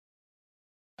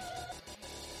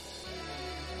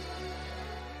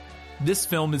This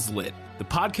Film is Lit, the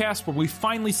podcast where we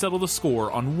finally settle the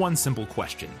score on one simple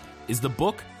question. Is the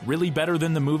book really better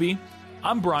than the movie?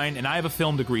 I'm Brian, and I have a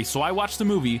film degree, so I watch the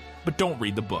movie, but don't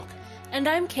read the book. And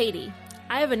I'm Katie.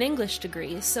 I have an English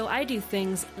degree, so I do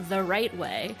things the right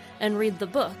way and read the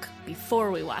book before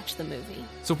we watch the movie.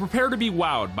 So prepare to be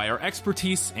wowed by our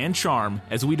expertise and charm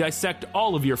as we dissect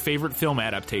all of your favorite film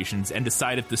adaptations and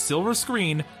decide if the silver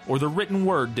screen or the written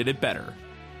word did it better.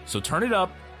 So turn it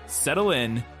up, settle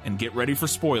in, and get ready for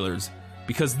spoilers,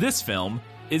 because this film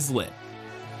is lit.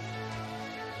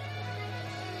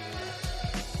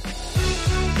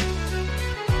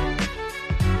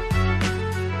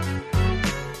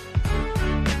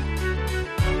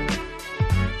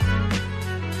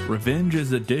 Revenge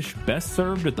is a dish best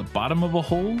served at the bottom of a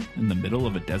hole in the middle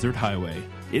of a desert highway.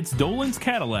 It's Dolan's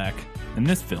Cadillac, and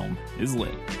this film is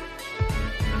lit.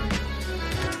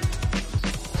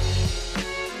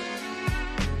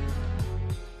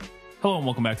 Hello and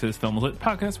welcome back to This Film is Lit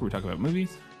podcast, where we talk about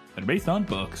movies that are based on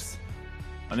books.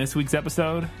 On this week's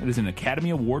episode, it is an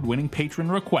Academy Award-winning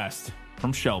patron request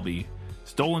from Shelby.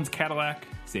 Dolan's Cadillac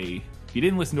is if you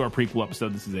didn't listen to our prequel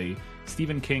episode, this is a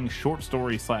Stephen King short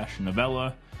story /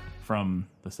 novella from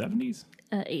the 70s?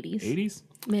 80s. 80s?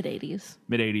 Mid-80s.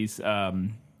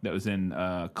 Mid-80s. That was in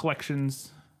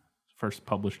collections, first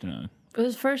published in It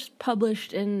was first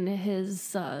published in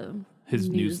his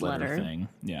newsletter thing.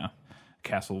 Yeah.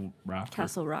 Castle Rock.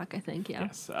 Castle Rock, I think, yeah.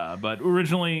 Yes. But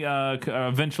originally,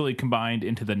 eventually combined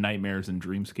into the Nightmares and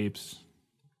Dreamscapes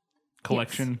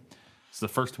collection. Yes. It's the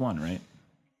first one, right?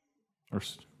 Or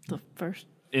the first.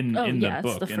 In the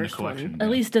book, it's the in first the collection. One. At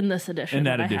least in this edition in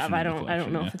that that edition I have. I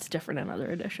don't know yeah. if it's different in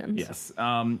other editions. Yes.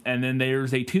 And then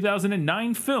there's a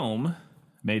 2009 film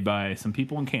made by some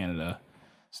people in Canada,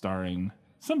 starring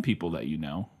some people that you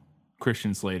know.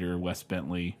 Christian Slater, Wes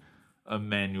Bentley,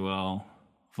 Emmanuel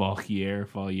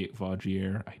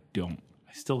Vaugier. I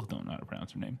still don't know how to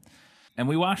pronounce her name. And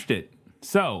we watched it.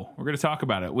 So we're going to talk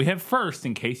about it. We have first,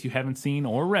 in case you haven't seen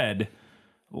or read,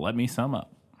 let me sum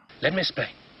up. Let me explain.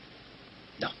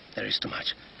 No, there is too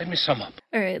much. Let me sum up.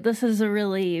 All right, this is a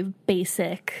really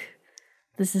basic,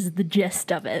 this is the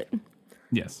gist of it.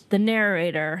 Yes. The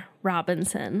narrator,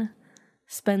 Robinson,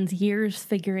 spends years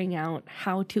figuring out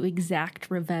how to exact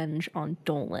revenge on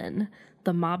Dolan,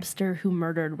 the mobster who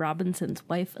murdered Robinson's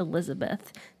wife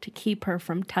Elizabeth to keep her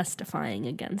from testifying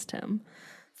against him.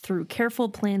 Through careful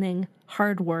planning,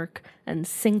 hard work, and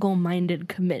single-minded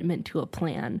commitment to a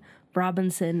plan,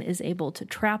 Robinson is able to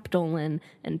trap Dolan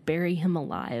and bury him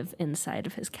alive inside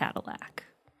of his Cadillac.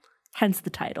 Hence the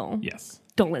title. Yes.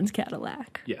 Dolan's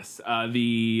Cadillac. Yes.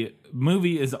 The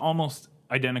movie is almost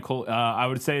identical. I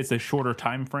would say it's a shorter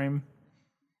time frame.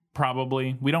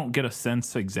 Probably. We don't get a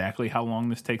sense exactly how long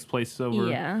this takes place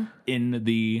over in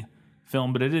the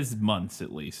film, but it is months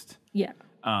at least. Yeah.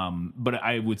 But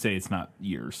I would say it's not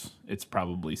years. It's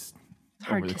probably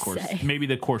hard over the course, say. Maybe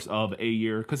the course of a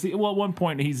year. Because at one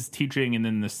point he's teaching, and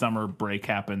then the summer break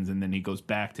happens, and then he goes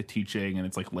back to teaching, and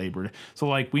it's like Labor. So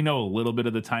like we know a little bit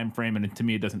of the time frame, and to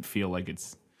me it doesn't feel like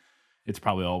it's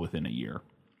probably all within a year.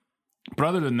 But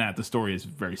other than that, the story is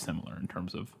very similar in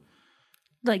terms of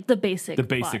like the basic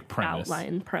premise,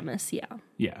 outline premise. Yeah.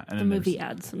 Yeah. And the movie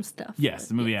adds some stuff. Yes,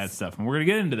 the movie adds stuff, and we're gonna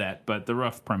get into that. But the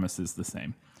rough premise is the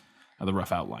same. The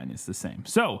rough outline is the same.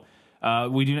 So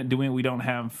we don't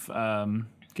have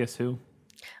guess who?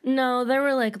 No, there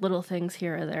were like little things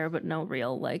here or there, but no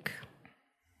real like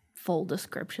full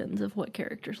descriptions of what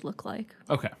characters look like.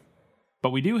 Okay,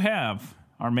 but we do have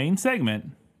our main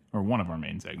segment, or one of our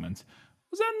main segments.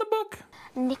 Was that in the book?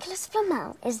 Nicholas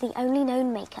Flamel is the only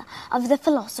known maker of the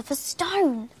Philosopher's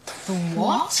Stone. The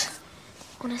what?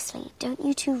 Honestly, don't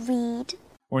you two read?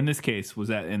 Or in this case, was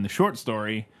that in the short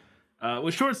story?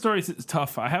 With short stories, it's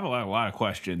tough. I have a lot of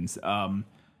questions.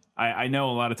 I know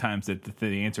a lot of times that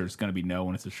the answer is going to be no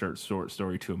when it's a short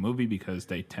story to a movie, because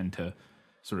they tend to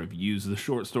sort of use the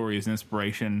short story as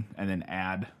inspiration and then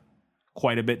add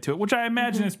quite a bit to it, which I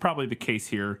imagine is probably the case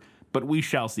here. But we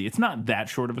shall see. It's not that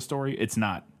short of a story. It's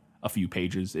not a few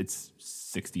pages. It's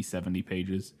 60, 70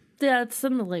 pages. Yeah, it's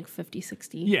something like 50,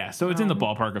 60. Yeah, so it's in the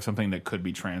ballpark of something that could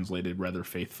be translated rather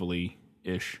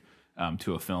faithfully-ish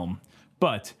to a film.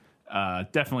 But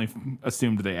definitely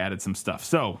assumed they added some stuff.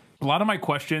 So a lot of my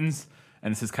questions,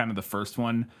 and this is kind of the first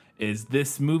one, is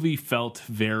this movie felt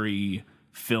very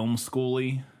film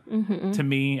schooly to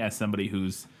me as somebody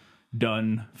who's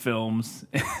done films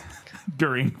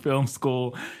during film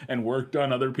school and worked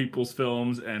on other people's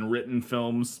films and written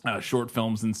films, short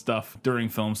films and stuff during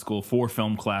film school for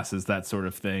film classes, that sort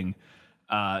of thing.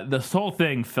 This whole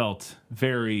thing felt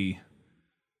very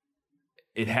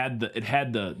it had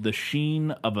the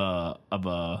sheen of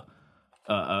a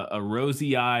a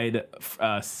rosy-eyed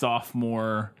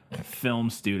sophomore film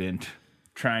student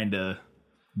trying to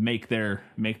make their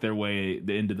way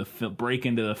into break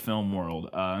into the film world,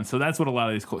 and so that's what a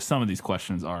lot of some of these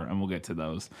questions are, and we'll get to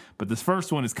those. But this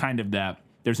first one is kind of that.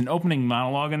 There's an opening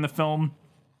monologue in the film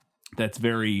that's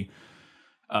very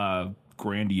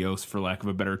grandiose, for lack of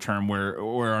a better term, where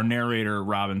our narrator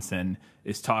Robinson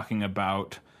is talking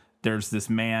about there's this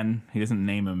man, he doesn't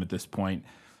name him at this point,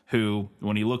 who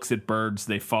when he looks at birds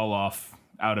they fall off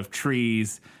out of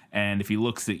trees, and if he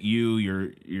looks at you,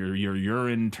 your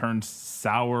urine turns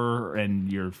sour and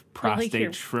your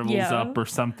prostate shrivels up or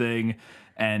something,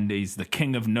 and he's the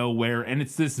king of nowhere. And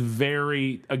it's this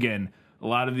very, again, a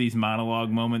lot of these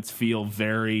monologue moments feel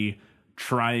very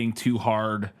trying too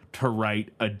hard to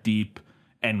write a deep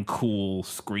and cool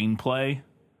screenplay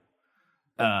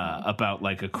about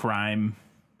like crime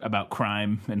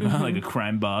and like a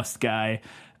crime boss guy.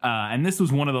 And this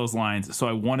was one of those lines. So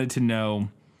I wanted to know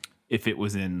if it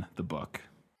was in the book.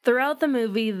 Throughout the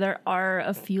movie, there are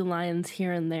a few lines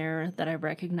here and there that I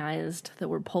recognized that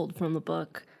were pulled from the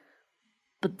book,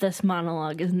 but this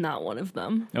monologue is not one of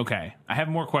them. Okay. I have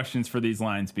more questions for these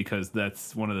lines because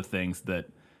that's one of the things that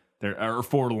there are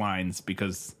 4 lines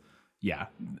because, yeah,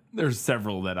 there's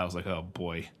several that I was like, oh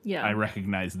boy, yeah, I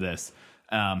recognize this,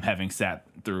 having sat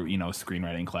through, a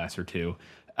screenwriting class or two.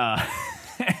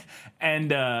 And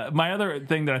my other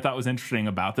thing that I thought was interesting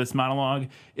about this monologue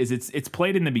is it's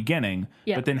played in the beginning,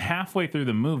 but then halfway through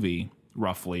the movie,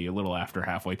 roughly a little after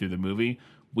halfway through the movie,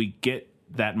 we get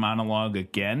that monologue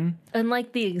again, and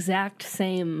like the exact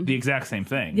same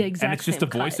thing, and it's just a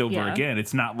voiceover again.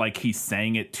 It's not like he's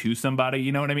saying it to somebody,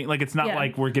 you know what I mean? Like it's not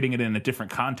like we're getting it in a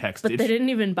different context. But they didn't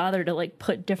even bother to like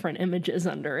put different images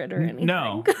under it or anything.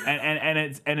 No,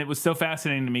 and it was so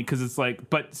fascinating to me because it's like,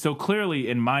 but so clearly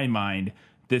in my mind,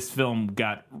 this film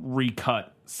got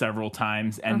recut several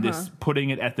times, and this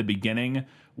putting it at the beginning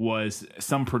was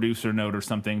some producer note or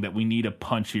something that we need a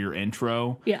punchier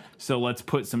intro. Yeah. So let's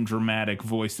put some dramatic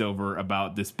voiceover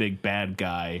about this big bad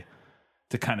guy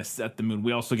to kind of set the mood.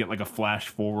 We also get like a flash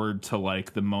forward to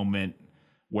like the moment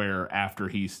where after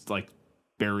he's like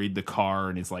buried the car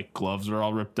and his like gloves are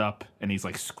all ripped up and he's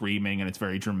like screaming and it's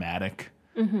very dramatic.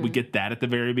 We get that at the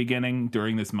very beginning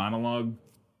during this monologue.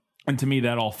 And to me,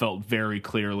 that all felt very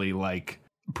clearly like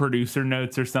producer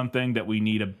notes or something that we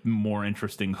need a more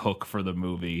interesting hook for the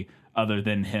movie other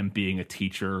than him being a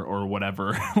teacher or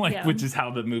whatever, which is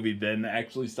how the movie then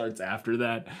actually starts after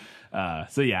that.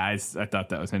 So yeah, I thought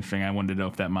that was interesting. I wanted to know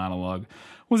if that monologue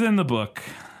was in the book,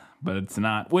 but it's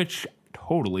not, which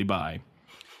totally buy.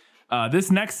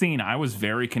 This next scene I was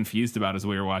very confused about as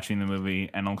we were watching the movie,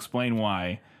 and I'll explain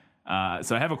why.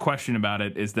 So I have a question about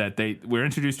it, is that we're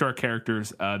introduced to our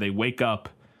characters, they wake up,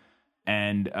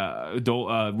 and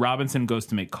Robinson goes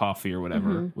to make coffee or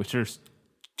whatever, which there's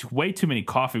way too many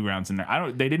coffee grounds in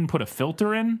there. They didn't put a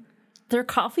filter in. Their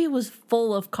coffee was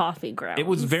full of coffee grounds. It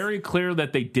was very clear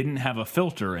that they didn't have a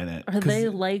filter in it. Or they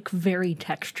like very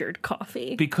textured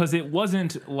coffee. Because it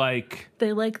wasn't like...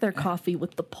 They like their coffee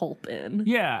with the pulp in.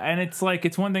 Yeah, and it's like,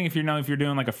 it's one thing if you're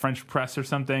doing like a French press or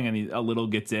something and a little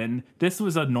gets in. This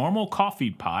was a normal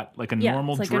coffee pot, like a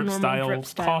normal drip style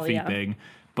coffee thing.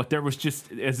 But there was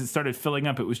just, as it started filling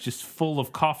up, it was just full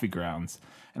of coffee grounds.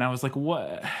 And I was like,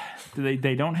 what?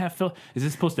 They don't have is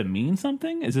this supposed to mean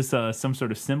something? Is this some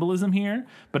sort of symbolism here?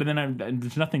 But then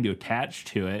there's nothing to attach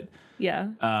to it. Yeah.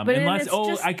 But unless,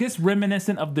 I guess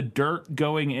reminiscent of the dirt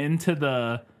going into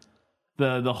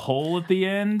the hole at the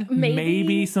end.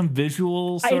 Maybe some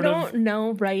visual sort of. I don't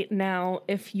know right now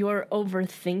if you're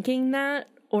overthinking that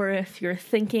or if you're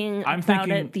thinking about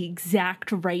it the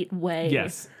exact right way.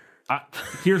 Yes.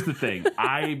 Here's the thing.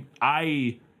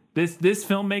 This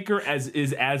filmmaker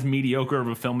is as mediocre of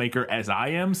a filmmaker as I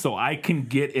am, so I can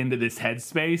get into this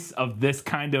headspace of this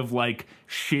kind of like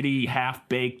shitty,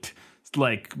 half-baked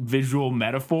like visual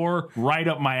metaphor right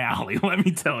up my alley, let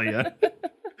me tell you.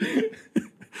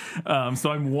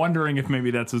 So I'm wondering if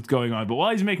maybe that's what's going on. But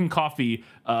while he's making coffee,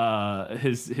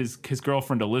 his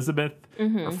girlfriend Elizabeth,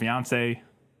 or fiance,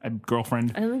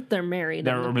 girlfriend. I think they're married.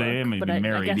 They may be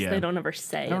married. I guess they don't ever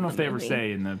say. I don't know if they ever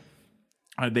say in the.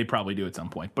 They probably do at some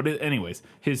point. But anyways,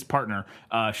 his partner,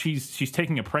 she's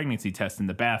taking a pregnancy test in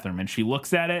the bathroom, and she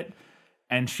looks at it,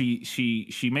 and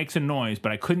she makes a noise,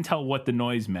 but I couldn't tell what the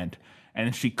noise meant.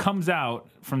 And she comes out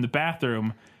from the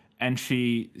bathroom, and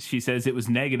she says it was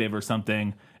negative or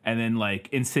something, and then like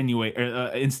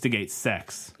instigates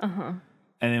sex. And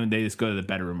then they just go to the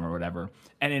bedroom or whatever.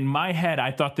 And in my head,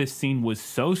 I thought this scene was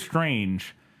so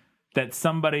strange that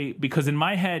because in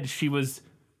my head, she was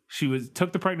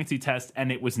took the pregnancy test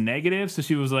and it was negative, so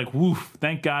she was like, "Woo,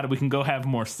 thank God we can go have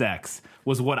more sex."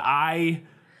 Was what I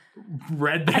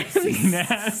read that scene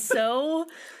as. So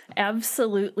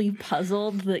absolutely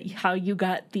puzzled that how you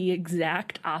got the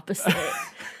exact opposite.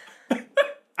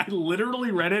 I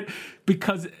literally read it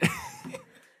because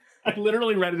I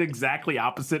literally read it exactly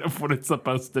opposite of what it's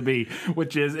supposed to be,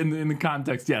 which is in the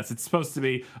context, yes, it's supposed to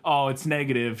be, oh, it's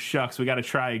negative, shucks, we got to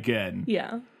try again.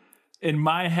 Yeah. In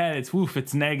my head, it's woof,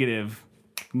 it's negative.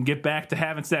 Get back to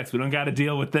having sex. We don't got to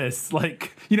deal with this.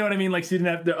 Like, you know what I mean? Like, she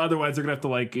didn't have to, otherwise they're gonna have to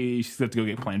like, she's gonna have to go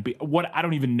get plan B. What, I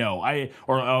don't even know.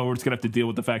 We're just gonna have to deal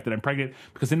with the fact that I'm pregnant,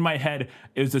 because in my head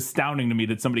it was astounding to me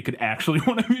that somebody could actually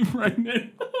want to be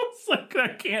pregnant. It's like,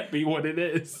 that can't be what it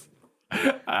is.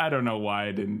 I don't know why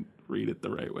I didn't read it the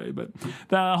right way, but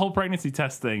the whole pregnancy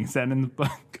test thing said in the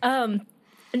book.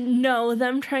 No,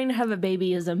 them trying to have a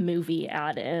baby is a movie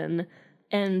add-in,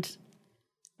 and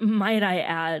might I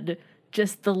add,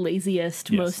 just the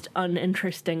laziest, most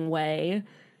uninteresting way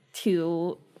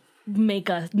to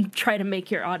try to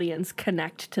make your audience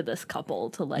connect to this couple,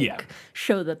 to like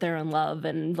show that they're in love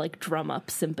and like drum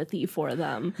up sympathy for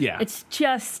them. Yeah. It's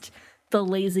just the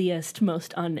laziest,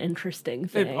 most uninteresting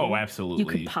thing absolutely you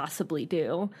could possibly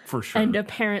do. For sure. And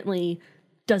apparently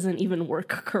doesn't even work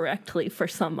correctly for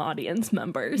some audience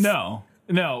members. No,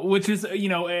 which is,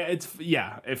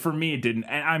 for me it didn't,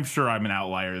 and I'm sure I'm an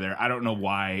outlier there. I don't know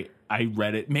why I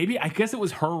read it. Maybe, I guess it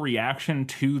was her reaction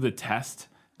to the test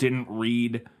didn't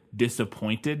read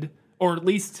disappointed, or at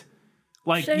least,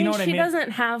 like, you know what I mean? She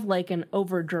doesn't have, like, an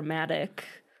over-dramatic...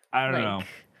 I don't know.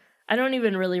 I don't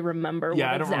even really remember what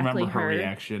exactly I don't remember her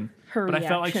reaction. But I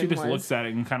felt like she just looks at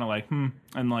it and kind of like,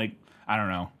 and like, I don't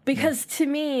know. Because to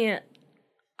me,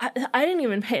 I didn't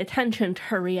even pay attention to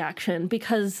her reaction,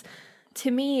 because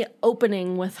to me,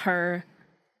 opening with her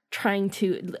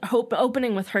taking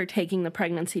the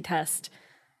pregnancy test,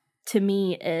 to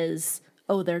me is,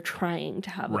 oh, they're trying to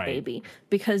have a baby.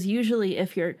 Because usually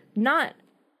if you're not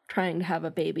trying to have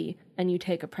a baby and you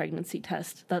take a pregnancy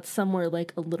test, that's somewhere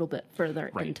like a little bit further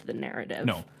into the narrative.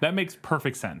 No, that makes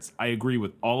perfect sense. I agree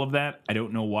with all of that. I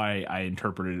don't know why I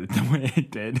interpreted it the way I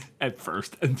did at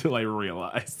first until I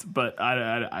realized, but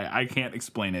I can't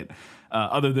explain it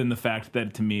other than the fact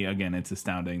that, to me, again, it's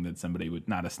astounding that somebody would,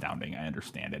 not astounding, I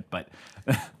understand it, but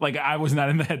like, I was not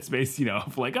in the headspace,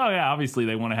 of like, oh yeah, obviously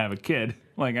they want to have a kid.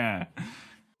 Like,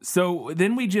 So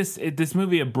then this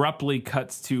movie abruptly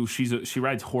cuts to, she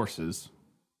rides horses.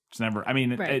 It's never, I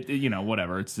mean,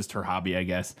 whatever. It's just her hobby, I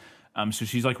guess. So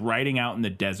she's like riding out in the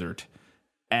desert,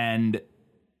 and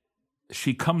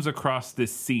she comes across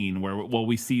this scene where,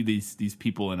 we see these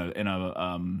people in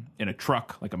a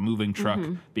truck, like a moving truck,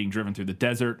 being driven through the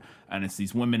desert, and it's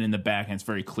these women in the back, and it's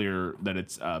very clear that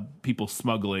it's people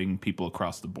smuggling people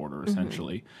across the border,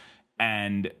 essentially.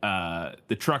 And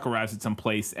the truck arrives at some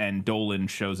place, and Dolan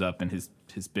shows up in his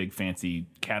big fancy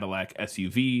Cadillac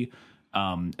SUV.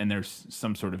 And there's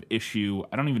some sort of issue.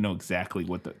 I don't even know exactly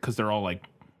because they're all like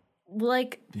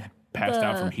passed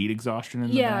out from heat exhaustion.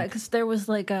 Because there was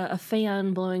like a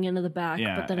fan blowing into the back,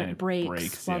 but then it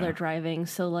breaks while they're driving.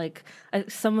 So like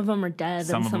some of them are dead,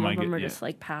 and some of them are just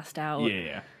like passed out.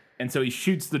 Yeah. And so he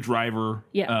shoots the driver,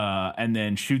 and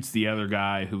then shoots the other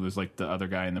guy who was like the other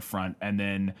guy in the front. And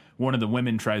then one of the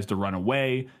women tries to run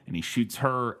away, and he shoots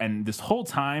her. And this whole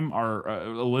time, our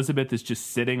Elizabeth is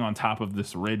just sitting on top of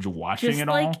this ridge watching it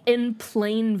all. Just like in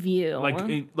plain view.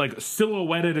 Like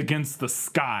silhouetted against the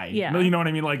sky. Yeah. You know what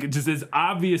I mean? Like, just as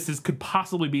obvious as could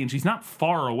possibly be. And she's not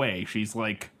far away. She's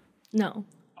like... No.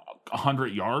 100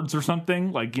 yards or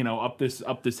something, like, up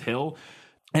this hill.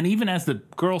 And even as the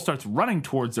girl starts running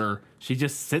towards her, she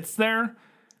just sits there.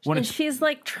 She's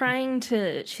like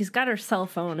she's got her cell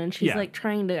phone, and she's like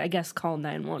trying to, I guess, call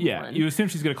 911. Yeah, you assume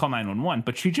she's going to call 911,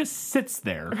 but she just sits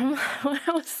there. I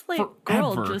was like, forever.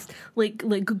 Girl, just like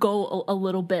go a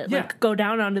little bit. Like go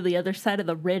down onto the other side of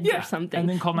the ridge or something. And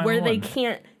then call 911. Where they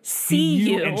can't see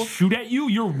you. And shoot at you.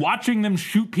 You're watching them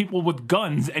shoot people with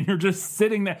guns, and you're just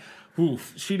sitting there.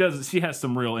 Oof. She has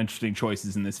some real interesting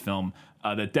choices in this film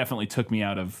that definitely took me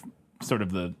out of sort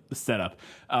of the setup.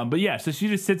 But yeah, so she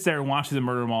just sits there and watches them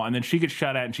murder them all, and then she gets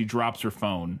shot at, and she drops her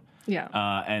phone. Yeah.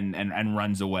 And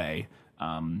runs away.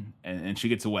 And she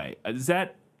gets away. Does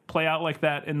that play out like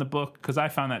that in the book? Because I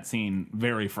found that scene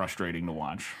very frustrating to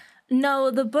watch.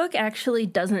 No, the book actually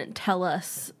doesn't tell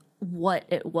us what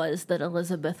it was that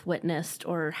Elizabeth witnessed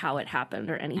or how it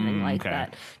happened or anything like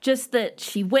that. Just that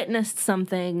she witnessed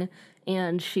something,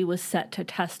 and she was set to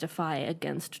testify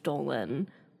against Dolan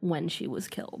when she was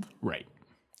killed. Right.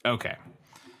 Okay.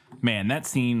 Man, that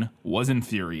scene was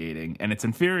infuriating, and it's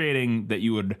infuriating that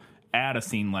you would add a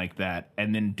scene like that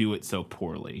and then do it so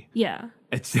poorly. Yeah.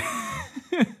 It's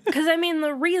Because, I mean,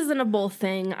 the reasonable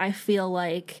thing, I feel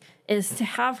like, is to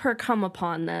have her come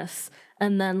upon this,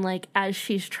 and then, like, as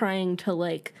she's trying to,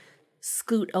 like,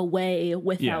 scoot away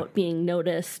without being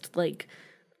noticed, like,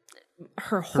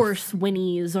 her horse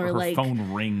whinnies, or her like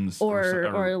phone rings,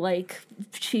 or like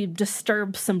she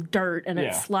disturbs some dirt and it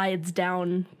Yeah. slides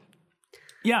down.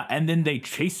 Yeah, and then they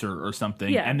chase her or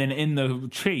something, Yeah. and then in the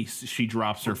chase she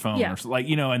drops her phone, Yeah. or like,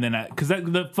 you know, and then because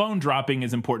the phone dropping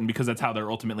is important because that's how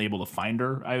they're ultimately able to find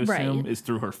her. I assume Right. is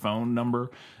through her phone number.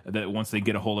 That once they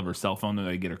get a hold of her cell phone, then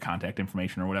they get her contact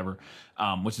information or whatever,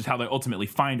 which is how they ultimately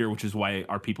find her. Which is why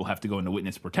our people have to go into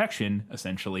witness protection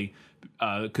essentially,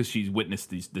 because she's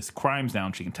witnessed this crimes now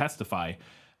and she can testify.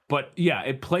 But yeah,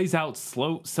 it plays out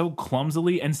so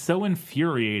clumsily and so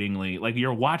infuriatingly. Like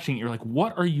you're watching, you're like,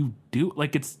 "What are you doing?"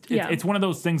 Like it's one of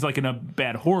those things like in a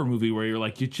bad horror movie where you're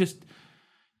like,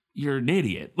 you're an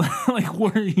idiot. Like,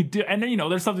 what are you doing? And then, you know,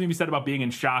 there's something to be said about being in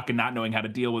shock and not knowing how to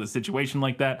deal with a situation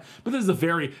like that. But this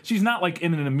is she's not like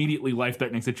in an immediately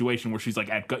life-threatening situation where she's like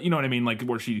you know what I mean? Like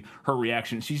where her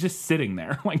reaction, she's just sitting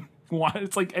there. Like, why?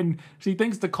 It's like, and she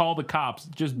thinks to call the cops.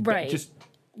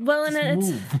 Well, and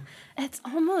move. it's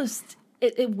almost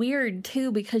it weird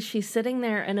too, because she's sitting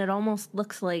there and it almost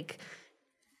looks like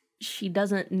she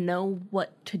doesn't know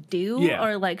what to do,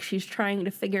 or like she's trying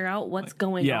to figure out what's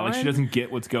going on. Yeah, like she doesn't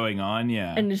get what's going on.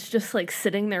 Yeah, and it's just like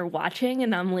sitting there watching,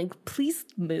 and I'm like, please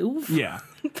move. Yeah,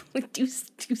 like do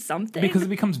something, because it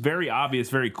becomes very obvious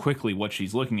very quickly what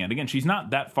she's looking at. Again, she's not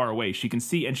that far away. She can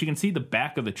see the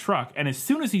back of the truck, and as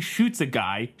soon as he shoots a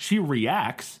guy, she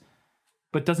reacts.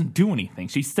 But doesn't do anything.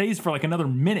 She stays for like another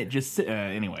minute.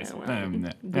 Anyways,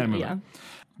 yeah,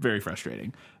 very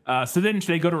frustrating. So then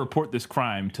they go to report this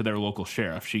crime to their local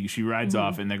sheriff. She rides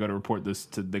off, and they go to report this.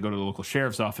 They go to the local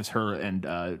sheriff's office. Her and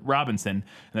Robinson, and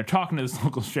they're talking to this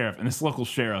local sheriff. And this local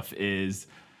sheriff is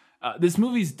this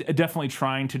movie's definitely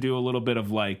trying to do a little bit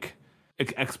of like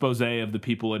expose of the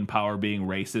people in power being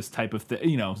racist type of thing.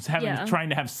 You know, trying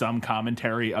to have some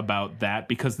commentary about that,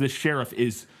 because this sheriff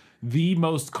is the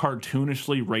most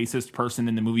cartoonishly racist person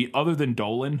in the movie, other than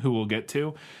Dolan, who we'll get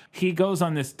to. He goes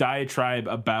on this diatribe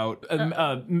about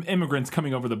immigrants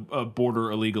coming over the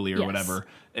border illegally or whatever,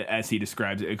 as he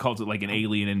describes it. He calls it like an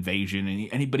alien invasion,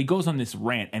 but he goes on this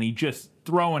rant, and he just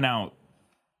throwing out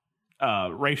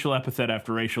racial epithet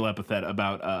after racial epithet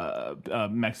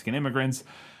about Mexican immigrants,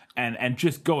 and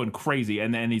just going crazy.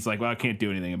 And then he's like, "Well, I can't do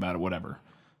anything about it, whatever,"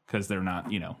 because they're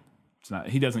not, you know, it's not.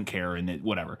 He doesn't care, and it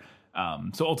whatever.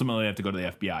 So ultimately, they have to go to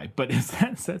the FBI. But is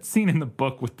that scene in the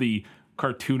book with the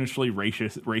cartoonishly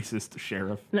racist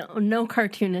sheriff? No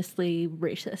cartoonishly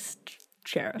racist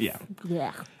sheriff.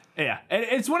 Yeah. Yeah. And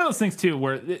it's one of those things, too,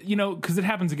 where, you know, because it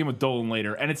happens again with Dolan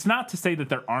later. And it's not to say that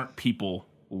there aren't people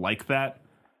like that,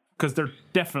 because there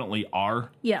definitely are.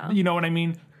 Yeah. You know what I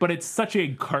mean? But it's such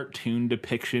a cartoon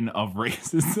depiction of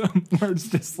racism where it's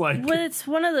just like... Well, it's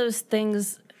one of those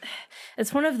things...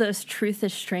 It's one of those truth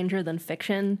is stranger than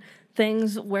fiction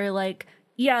things where, like,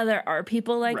 yeah, there are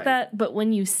people like that, but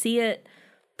when you see it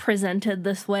presented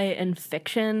this way in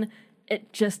fiction,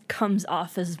 it just comes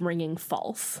off as ringing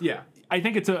false. Yeah. I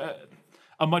think it's a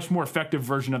much more effective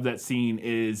version of that scene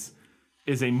is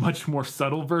a much more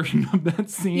subtle version of that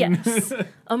scene. Yes.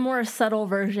 A more subtle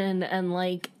version, and,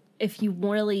 like, if you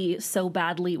really so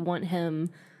badly want him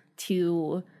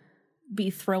to be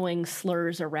throwing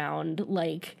slurs around,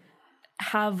 like,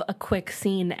 have a quick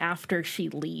scene after she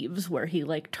leaves where he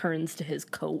like turns to his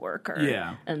coworker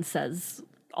and says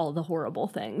all the horrible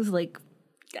things. Like,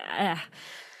 yeah,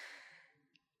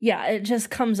 it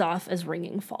just comes off as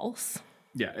ringing false.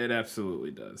 Yeah, it absolutely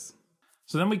does.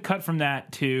 So then we cut from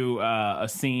that to a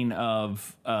scene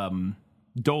of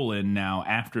Dolan now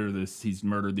after this, he's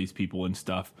murdered these people and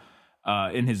stuff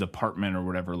in his apartment or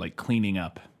whatever, like cleaning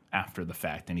up after the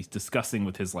fact, and he's discussing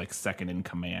with his like second in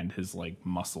command, his like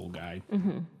muscle guy,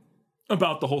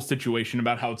 about the whole situation,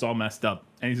 about how it's all messed up,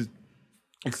 and he's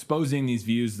exposing these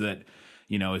views that,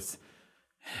 you know,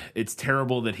 it's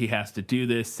terrible that he has to do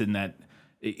this, and that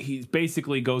he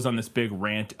basically goes on this big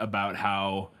rant about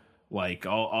how like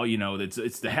all you know,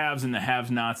 it's the haves and the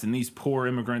have-nots, and these poor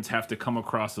immigrants have to come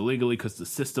across illegally because the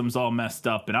system's all messed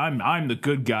up, and I'm the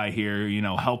good guy here, you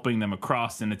know, helping them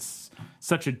across, and it's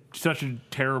such a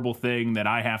terrible thing that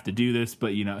I have to do this.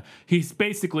 But, you know, he's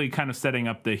basically kind of setting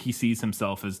up he sees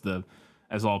himself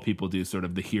as all people do, sort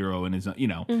of the hero, and his, you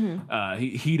know,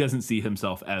 he doesn't see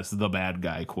himself as the bad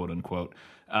guy, quote unquote.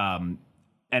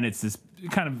 And it's this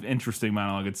kind of interesting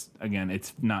monologue.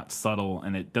 It's not subtle,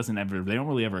 and they don't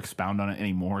really ever expound on it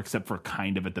anymore, except for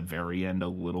kind of at the very end a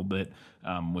little bit,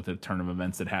 with a turn of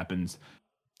events that happens.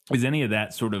 is any of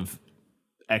that sort of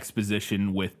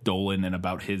exposition with Dolan and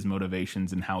about his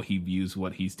motivations and how he views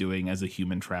what he's doing as a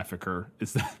human trafficker?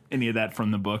 Is that any of that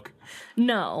from the book?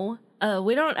 No,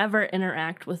 we don't ever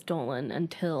interact with Dolan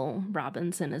until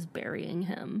Robinson is burying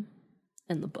him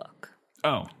in the book.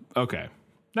 Oh, okay.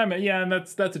 And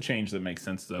that's a change that makes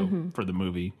sense though for the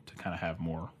movie to kind of have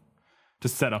more, to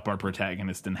set up our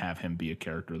protagonist and have him be a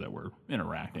character that we're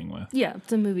interacting with. Yeah,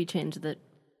 it's a movie change that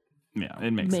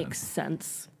It makes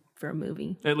sense for a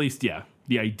movie. At least, yeah.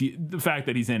 The fact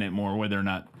that he's in it more, whether or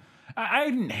not I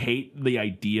didn't hate the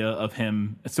idea of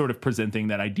him sort of presenting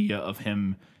that idea of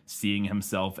him seeing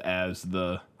himself as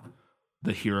the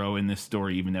hero in this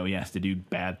story, even though he has to do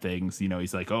bad things. You know,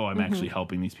 he's like, oh, I'm actually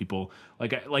helping these people.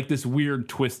 Like this weird,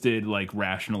 twisted, like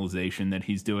rationalization that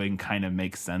he's doing kind of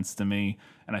makes sense to me,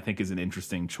 and I think is an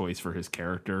interesting choice for his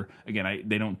character. Again,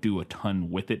 they don't do a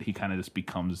ton with it. He kind of just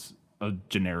becomes a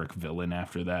generic villain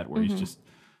after that, where he's just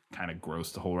kind of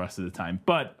gross the whole rest of the time.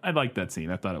 But I liked that scene.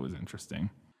 I thought it was interesting.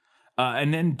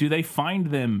 And then do they find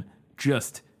them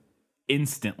just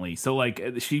instantly? So like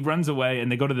she runs away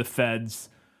and they go to the feds,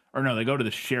 or no, they go to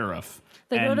the sheriff.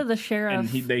 They go to the sheriff. And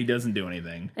he doesn't do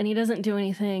anything. And he doesn't do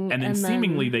anything. And then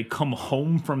seemingly they come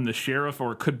home from the sheriff,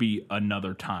 or it could be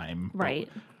another time. Right.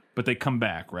 But they come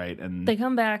back, right? And they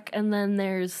come back, and then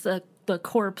there's the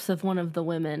corpse of one of the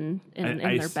women in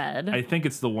their bed. I think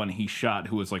it's the one he shot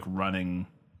who was like running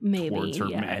towards her.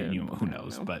 Who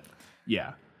knows? But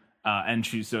yeah. And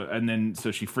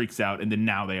so she freaks out, and then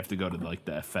now they have to go to like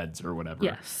the feds or whatever.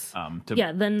 Yes.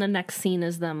 Then the next scene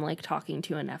is them like talking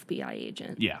to an FBI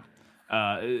agent. Yeah.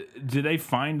 Do they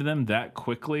find them that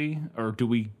quickly, or do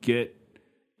we get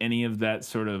any of that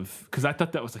sort of? Because I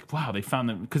thought that was like, wow, they found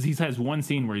them. Because he has one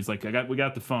scene where he's like, we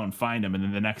got the phone, find him, and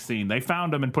then the next scene they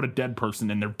found him and put a dead person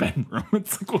in their bedroom.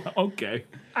 It's like, well, okay.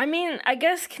 I mean, I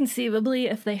guess conceivably,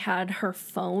 if they had her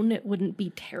phone, it wouldn't be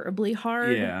terribly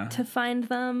hard to find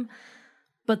them.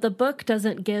 But the book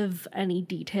doesn't give any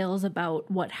details about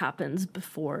what happens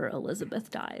before Elizabeth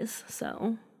dies.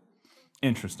 So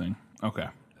interesting. Okay.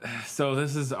 So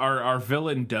this is our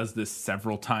villain does this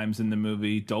several times in the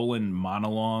movie. Dolan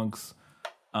monologues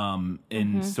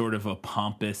in sort of a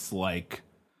pompous, like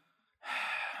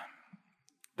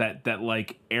that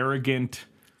like arrogant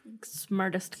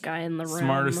smartest guy in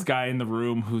the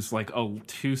room who's like, oh,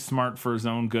 too smart for his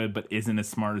own good, but isn't as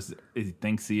smart as he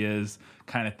thinks he is,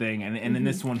 kind of thing. And in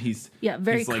this one he's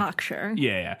very like, cocksure.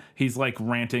 Yeah. He's like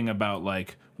ranting about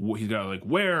like, he's got like,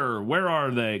 where are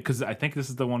they? Because I think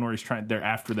this is the one where they're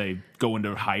after they go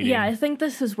into hiding. Yeah, I think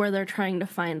this is where they're trying to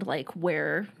find like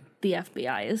where the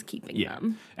FBI is keeping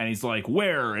them. And he's like,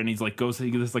 where? And he's like,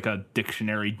 he gives like a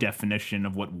dictionary definition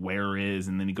of what where is,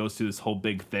 and then he goes through this whole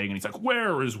big thing, and he's like,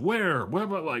 where is where?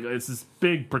 Like it's this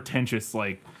big pretentious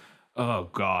like, oh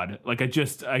god. Like I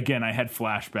had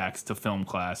flashbacks to film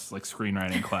class, like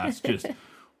screenwriting class. Just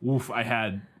woof.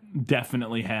 I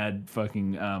definitely had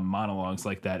fucking monologues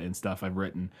like that and stuff I've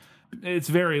written. It's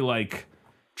very like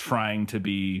trying to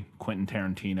be Quentin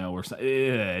Tarantino or something.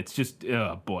 It's just,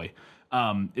 oh boy.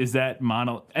 Is that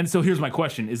and so here's my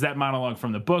question: is that monologue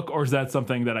from the book, or is that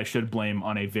something that I should blame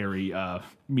on a very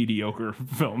mediocre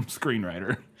film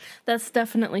screenwriter? That's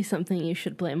definitely something you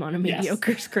should blame on a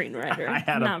mediocre screenwriter,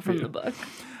 not from the book.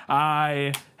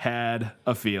 I had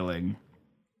a feeling.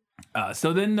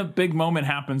 So then the big moment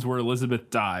happens where Elizabeth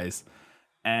dies,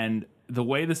 and the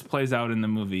way this plays out in the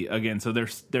movie, again, so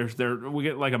there's we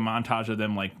get like a montage of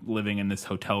them like living in this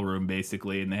hotel room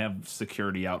basically, and they have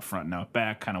security out front and out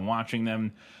back kind of watching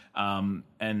them, and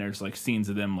there's like scenes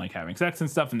of them like having sex and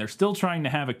stuff, and they're still trying to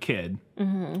have a kid.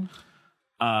 And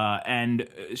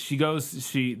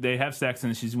they have sex,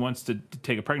 and she wants to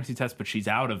take a pregnancy test, but she's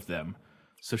out of them,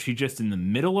 so she just in the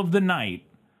middle of the night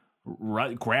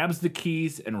grabs the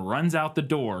keys and runs out the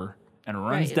door and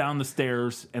runs down the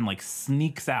stairs and like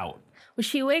sneaks out. Well,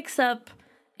 she wakes up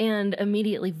and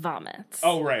immediately vomits.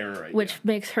 Oh, right. Which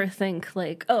makes her think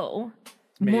like, oh,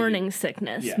 maybe. Morning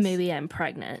sickness. Yes. Maybe I'm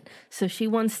pregnant. So she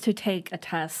wants to take a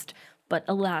test, but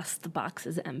alas, the box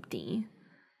is empty.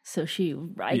 So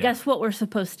I guess what we're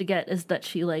supposed to get is that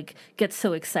she like gets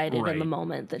so excited in the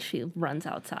moment that she runs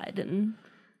outside and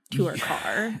to her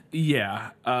car.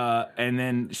 Yeah. And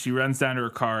then she runs down to her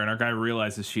car, and our guy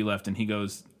realizes she left, and he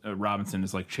goes, Robinson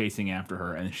is like chasing after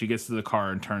her, and she gets to the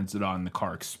car and turns it on, and the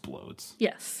car explodes.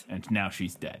 Yes. And now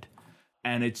she's dead.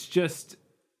 And it's just,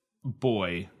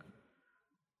 boy,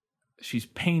 she's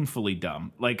painfully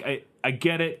dumb. Like, I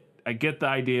get it. I get the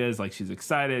idea is like she's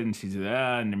excited and she's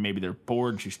and maybe they're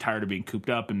bored and she's tired of being cooped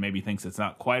up and maybe thinks it's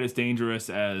not quite as dangerous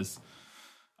as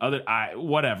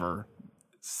whatever.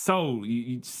 So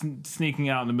sneaking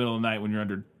out in the middle of the night when you're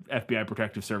under FBI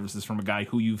protective services from a guy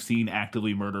who you've seen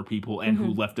actively murder people and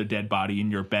who left a dead body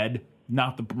in your bed.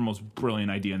 Not the most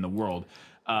brilliant idea in the world.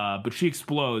 But she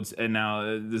explodes, and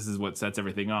now this is what sets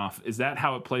everything off. Is that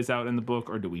how it plays out in the book,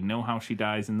 or do we know how she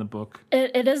dies in the book?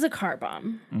 It is a car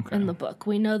bomb in the book.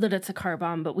 We know that it's a car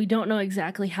bomb, but we don't know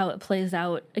exactly how it plays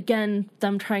out. Again,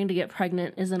 them trying to get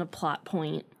pregnant isn't a plot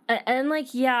point. And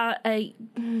like, yeah,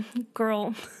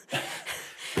 girl,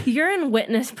 you're in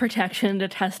witness protection to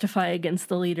testify against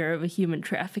the leader of a human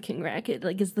trafficking racket.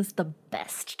 Like, is this the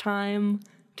best time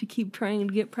to keep trying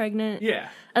to get pregnant? Yeah.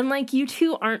 And like, you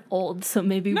two aren't old, so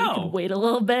maybe we could wait a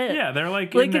little bit. Yeah, they're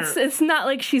like it's not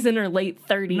like she's in her late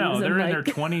 30s. No, they're in like,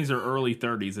 their 20s or early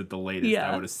 30s at the latest,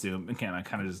 Yeah. I would assume. Again, I'm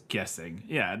kind of just guessing.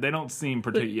 Yeah, they don't seem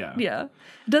particular. Yeah.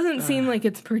 It doesn't seem like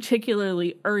it's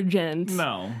particularly urgent.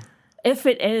 No. If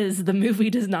it is, the movie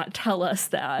does not tell us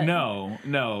that. No,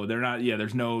 they're not. Yeah,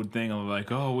 there's no thing of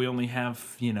like, oh, we only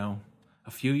have, a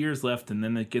few years left and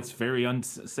then it gets very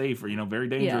unsafe or, very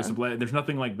dangerous. Yeah. There's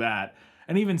nothing like that.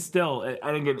 And even still,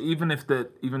 I think even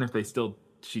if they still,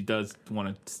 she does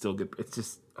want to still get, it's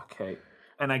just, okay.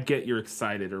 And I get you're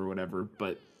excited or whatever,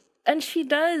 but. And she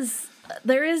does,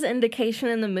 there is indication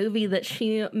in the movie that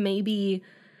she maybe,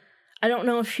 I don't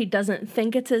know if she doesn't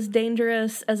think it's as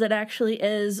dangerous as it actually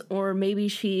is, or maybe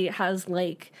she has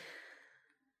like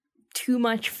too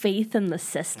much faith in the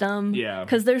system. Yeah.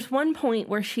 Because there's one point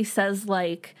where she says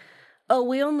like, oh,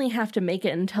 we only have to make it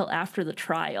until after the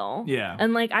trial. Yeah.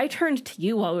 And like, I turned to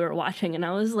you while we were watching and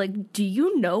I was like, do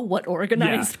you know what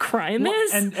organized crime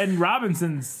is? And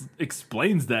Robinson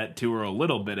explains that to her a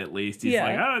little bit at least. He's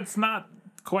like, oh, it's not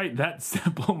quite that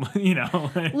simple,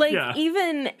 Like,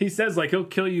 even he says like he'll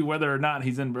kill you whether or not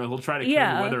he'll try to kill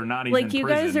you whether or not he's in like, you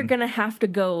prison. guys are gonna have to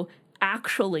go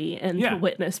actually into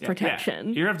witness protection.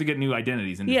 Yeah. You have to get new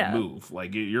identities and just move.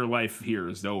 Like, your life here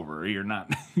is over. You're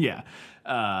not.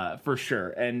 For sure.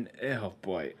 And oh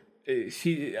boy,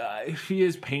 she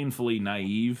is painfully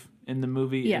naive in the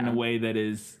movie in a way that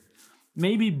is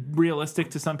maybe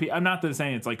realistic to some people. I'm not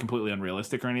saying it's like completely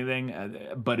unrealistic or anything,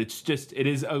 but it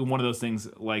is one of those things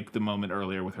like the moment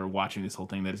earlier with her watching this whole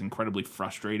thing that is incredibly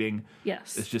frustrating.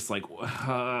 Yes. It's just like,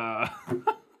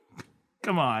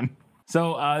 come on.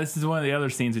 So this is one of the other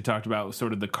scenes we talked about,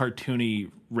 sort of the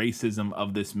cartoony racism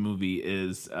of this movie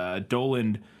is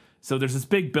Dolan. So there's this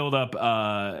big buildup.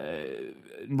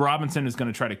 Robinson is going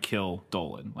to try to kill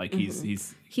Dolan. Like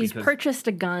he's purchased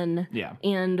a gun. Yeah.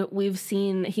 And we've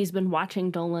seen he's been watching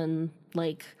Dolan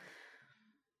like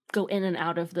go in and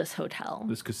out of this hotel.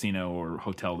 This casino or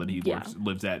hotel that he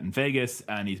lives at in Vegas,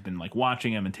 and he's been like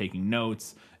watching him and taking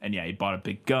notes. And he bought a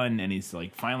big gun, and he's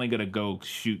like finally gonna go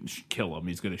kill him.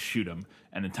 He's gonna shoot him.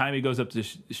 And the time he goes up to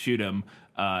shoot him,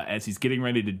 as he's getting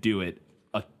ready to do it,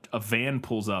 a van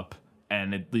pulls up,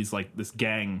 and these like this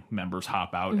gang members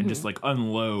hop out and just like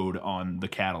unload on the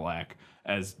Cadillac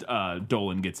as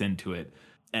Dolan gets into it,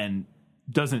 and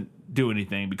doesn't do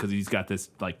anything because he's got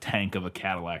this like tank of a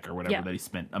Cadillac or whatever that he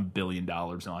spent $1 billion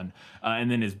on,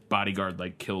 and then his bodyguard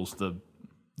like kills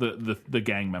the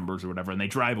gang members or whatever, and they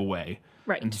drive away.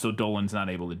 Right. And so Dolan's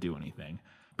not able to do anything.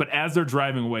 But as they're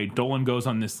driving away, Dolan goes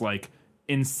on this like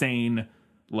insane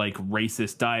like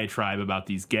racist diatribe about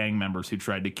these gang members who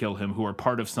tried to kill him, who are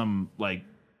part of some like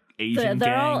Asian gang.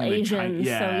 They're all Asian,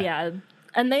 so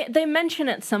and they mention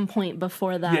at some point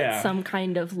before that some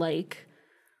kind of like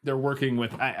they're working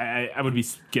with. I would be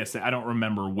guessing. I don't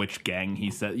remember which gang he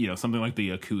said. Something like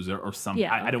the Yakuza or something.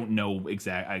 Yeah. I don't know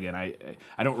exact. Again,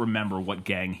 I don't remember what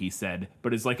gang he said,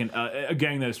 but it's like a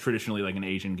gang that is traditionally like an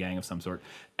Asian gang of some sort.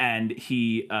 And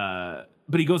he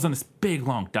goes on this big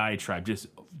long diatribe just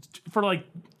for like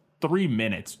 3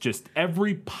 minutes, just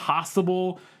every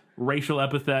possible racial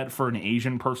epithet for an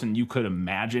Asian person you could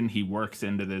imagine. He works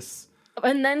into this,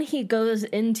 and then he goes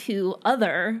into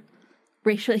other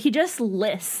racial. He just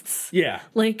lists,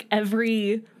 like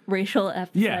every racial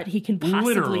epithet he can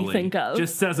possibly think of.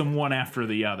 Just says them one after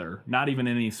the other, not even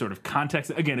any sort of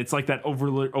context. Again, it's like that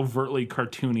overtly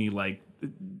cartoony. Like,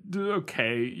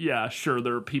 okay, yeah, sure,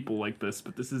 there are people like this,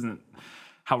 but this isn't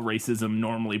how racism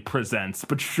normally presents.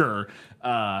 But sure,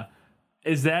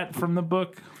 is that from the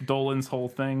book? Dolan's whole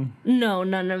thing? No,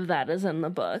 none of that is in the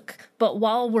book. But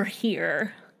while we're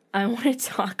here, I want to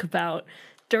talk about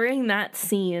during that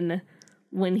scene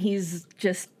when he's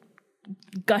just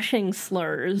gushing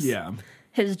slurs. Yeah.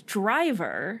 His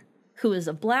driver, who is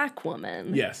a black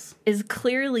woman, is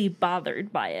clearly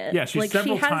bothered by it. Yeah, she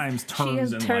several times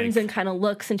turns and kind of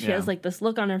looks, and she has like this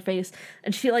look on her face,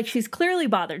 and she's clearly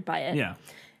bothered by it. Yeah.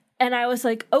 And I was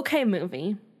like, okay,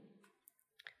 movie,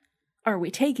 are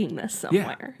we taking this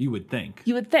somewhere? Yeah, you would think.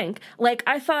 Like,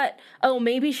 I thought, oh,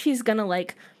 maybe she's gonna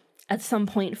like at some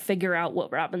point figure out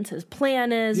what Robinson's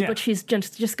plan is, but she's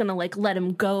just gonna like let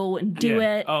him go and do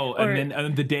it. Oh, and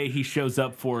then the day he shows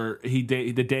up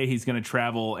the day he's gonna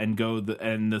travel and go,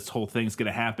 and this whole thing's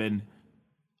gonna happen.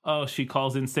 Oh, she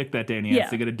calls in sick that day, and he has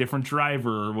to get a different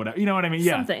driver or whatever. You know what I mean?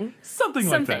 Yeah, something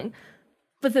like that.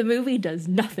 But the movie does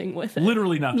nothing with it.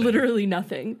 Literally nothing. Literally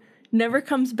nothing. Never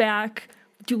comes back.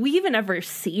 Do we even ever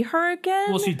see her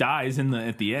again? Well, she dies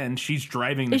at the end. She's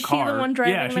driving the car. Is she the one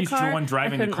driving the car? Yeah, she's the one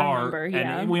driving the car. Remember,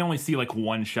 and we only see like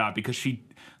one shot because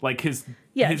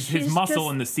his muscle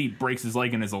in the seat breaks his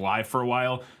leg and is alive for a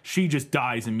while. She just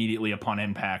dies immediately upon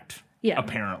impact. Yeah.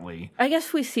 Apparently. I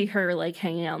guess we see her like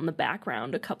hanging out in the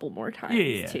background a couple more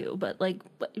times too, but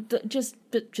just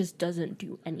doesn't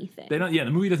do anything.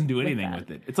 The movie doesn't do anything with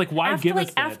it. It's like, why give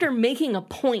us that? After making a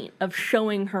point of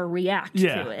showing her react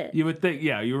to it. You would think,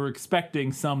 you were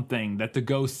expecting something that to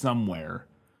go somewhere.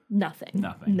 Nothing.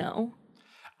 No.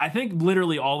 I think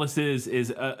literally all this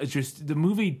is just the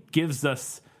movie gives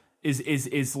us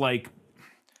is like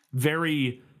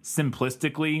very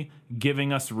simplistically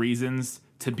giving us reasons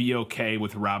to be okay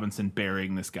with Robinson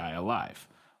burying this guy alive.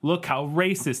 Look how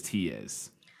racist he is.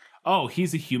 Oh,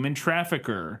 he's a human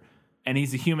trafficker. And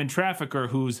he's a human trafficker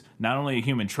who's not only a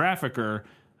human trafficker,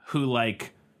 who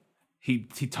like he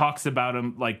talks about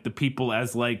him like the people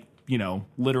as like, you know,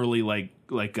 literally like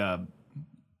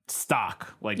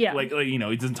stock. He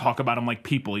doesn't talk about them like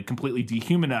people. He completely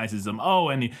dehumanizes them. Oh,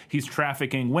 and he's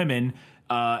trafficking women.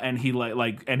 And he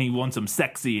and he wants him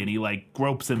sexy, and he like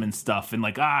gropes him and stuff, and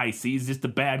like I see he's just a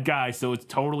bad guy, so it's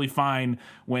totally fine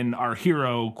when our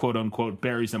hero, quote unquote,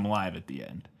 buries him alive at the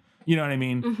end. You know what I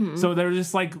mean? Mm-hmm. So they're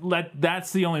just like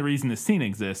that's the only reason this scene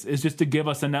exists, is just to give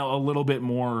us a little bit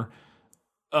more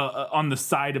on the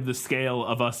side of the scale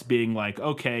of us being like,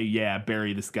 okay, yeah,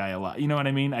 bury this guy alive. You know what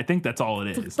I mean? I think that's all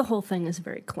it is. The whole thing is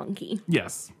very clunky.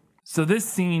 Yes. So this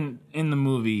scene in the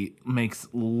movie makes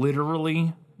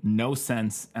literally no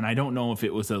sense, and I don't know if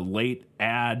it was a late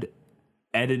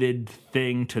edited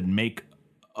thing to make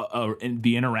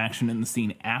the interaction in the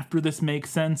scene after this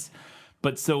makes sense.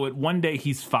 But so one day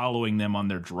he's following them on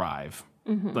their drive.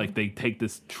 Mm-hmm. Like they take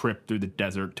this trip through the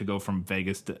desert to go from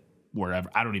Vegas to wherever,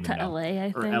 I don't even know. LA,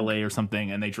 I think. Or LA or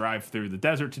something, and they drive through the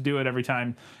desert to do it every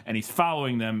time, and he's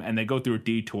following them, and they go through a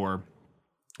detour,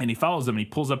 and he follows them, and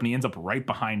he pulls up, and he ends up right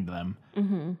behind them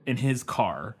in his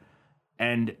car.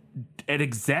 And at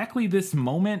exactly this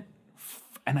moment,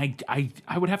 and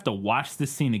I would have to watch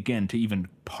this scene again to even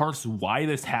parse why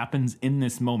this happens in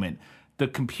this moment. The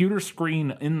computer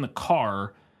screen in the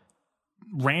car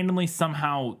randomly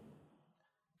somehow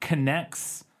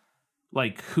connects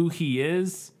like who he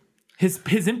is.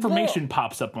 His information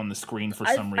pops up on the screen for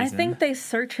some reason. I think they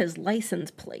search his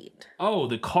license plate. Oh,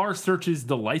 the car searches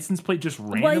the license plate just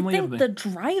randomly? Well, I think the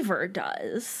driver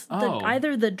does.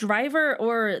 Either the driver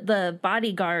or the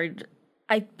bodyguard.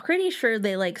 I'm pretty sure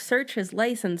they like search his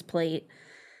license plate.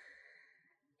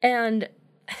 And,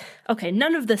 okay,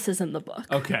 none of this is in the book.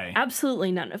 Okay.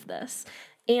 Absolutely none of this.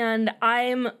 And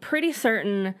I'm pretty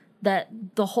certain that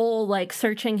the whole like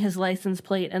searching his license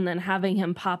plate and then having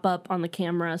him pop up on the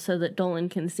camera so that Dolan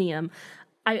can see him,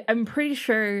 I'm pretty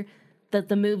sure that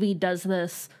the movie does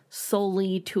this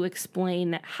solely to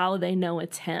explain how they know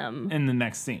it's him. In the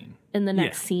next scene. In the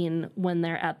next scene when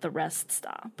they're at the rest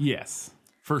stop. Yes,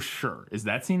 for sure. Is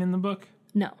that scene in the book?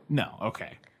 No. No,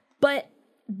 okay. But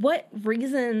what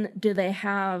reason do they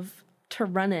have to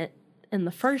run it in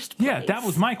the first place? Yeah, that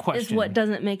was my question. Is what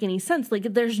doesn't make any sense.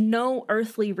 Like, there's no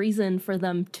earthly reason for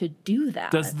them to do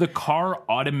that. Does the car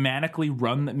automatically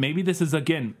run? Maybe this is,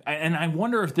 again, and I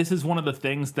wonder if this is one of the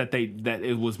things that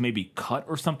it was maybe cut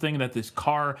or something, that this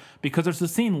car, because there's a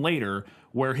scene later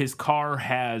where his car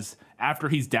has, after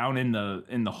he's down in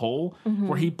the hole,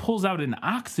 where he pulls out an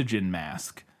oxygen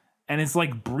mask and it's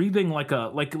like breathing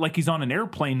like he's on an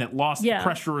airplane that lost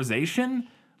pressurization.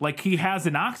 Like he has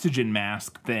an oxygen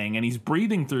mask thing and he's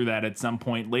breathing through that at some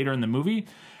point later in the movie.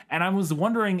 And I was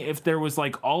wondering if there was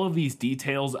like all of these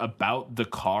details about the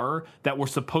car that were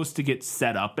supposed to get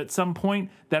set up at some point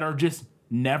that are just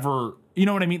never, you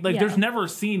know what I mean? Like there's never a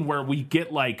scene where we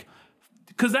get like,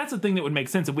 because that's the thing that would make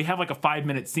sense. If we have like a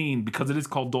 5-minute scene, because it is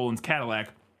called Dolan's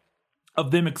Cadillac, of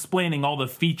them explaining all the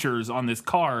features on this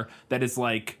car that is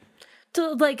like,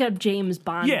 to like a James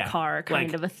Bond car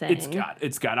kind of a thing.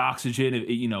 It's got oxygen.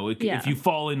 If you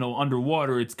fall into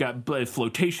underwater, it's got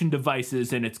flotation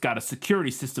devices, and it's got a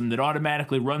security system that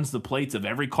automatically runs the plates of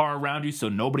every car around you, so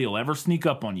nobody will ever sneak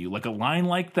up on you. Like a line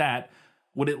like that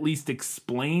would at least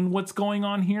explain what's going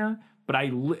on here, but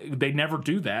they never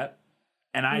do that,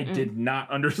 and I did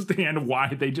not understand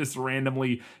why they just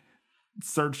randomly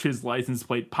search his license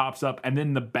plate, pops up, and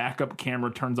then the backup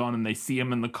camera turns on and they see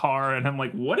him in the car, and I'm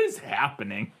like, what is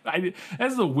happening?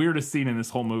 That's the weirdest scene in this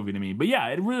whole movie to me. But yeah,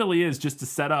 it really is just to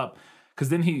set up, because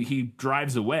then he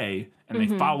drives away and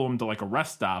they follow him to like a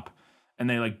rest stop and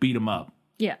they like beat him up.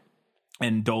 Yeah.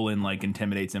 And Dolan like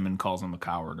intimidates him and calls him a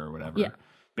coward or whatever. Yeah.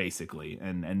 Basically,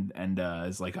 and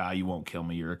is like, you won't kill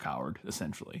me, you're a coward,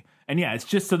 essentially. And yeah, it's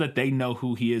just so that they know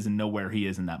who he is and know where he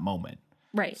is in that moment.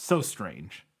 Right. So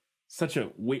strange. Such a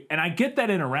and I get that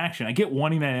interaction. I get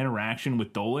wanting that interaction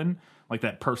with Dolan, like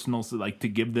that personal, like to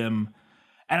give them.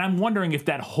 And I'm wondering if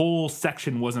that whole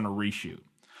section wasn't a reshoot.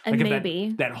 And like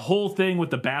maybe that whole thing with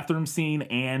the bathroom scene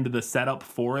and the setup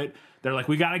for it, they're like,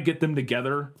 we got to get them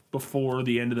together before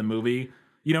the end of the movie.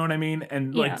 You know what I mean?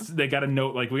 And like they got to know,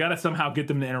 like we got to somehow get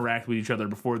them to interact with each other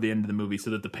before the end of the movie so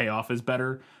that the payoff is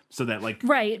better. So that like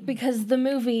right, because the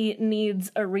movie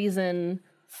needs a reason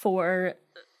for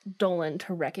Dolan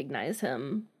to recognize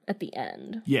him at the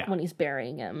end. Yeah, when he's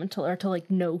burying him, or to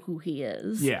like know who he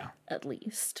is. Yeah, at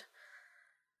least.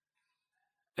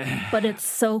 But it's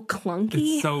so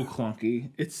clunky.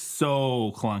 It's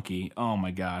so clunky. Oh my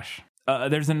gosh.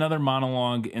 There's another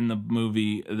monologue in the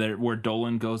movie where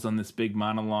Dolan goes on this big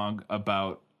monologue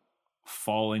about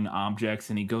falling objects,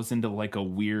 and he goes into like a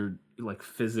weird like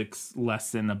physics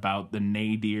lesson about the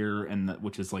nadir,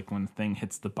 which is like when the thing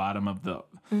hits the bottom of the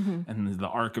and the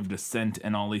arc of descent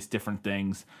and all these different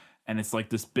things. And it's like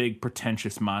this big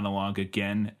pretentious monologue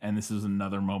again. And this is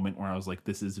another moment where I was like,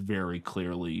 this is very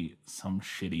clearly some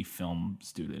shitty film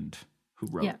student who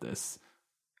wrote this.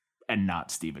 And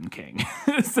not Stephen King.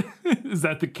 Is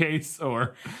that the case?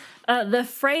 Or the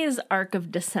phrase arc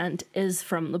of descent is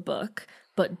from the book,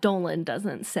 but Dolan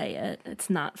doesn't say it. It's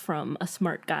not from a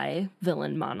smart guy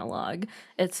villain monologue.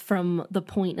 It's from the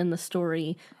point in the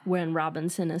story when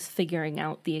Robinson is figuring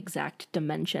out the exact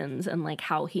dimensions and like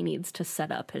how he needs to set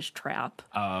up his trap.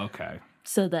 Oh, okay.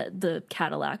 So that the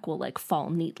Cadillac will like fall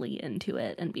neatly into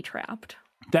it and be trapped.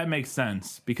 That makes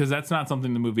sense, because that's not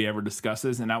something the movie ever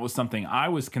discusses, and that was something I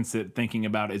was thinking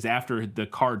about is after the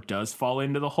car does fall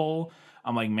into the hole,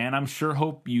 I'm like, man, I'm sure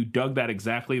hope you dug that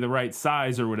exactly the right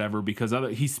size or whatever, because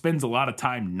he spends a lot of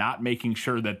time not making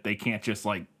sure that they can't just,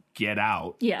 like, get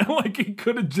out. Yeah. Like, he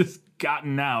could have just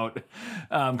gotten out,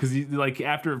 because he, like,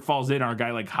 after it falls in, our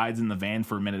guy, like, hides in the van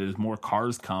for a minute as more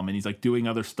cars come, and he's, like, doing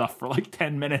other stuff for, like,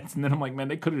 10 minutes, and then I'm like, man,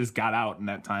 they could have just got out in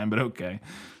that time, but okay.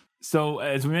 So,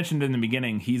 as we mentioned in the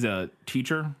beginning, he's a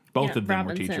teacher. Both of them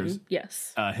Robinson, were teachers.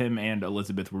 Yes. Him and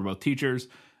Elizabeth were both teachers.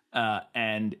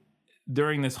 And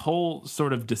during this whole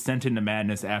sort of descent into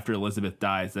madness after Elizabeth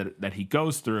dies that he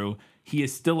goes through, he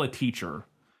is still a teacher.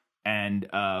 And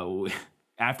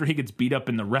after he gets beat up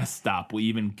in the rest stop, we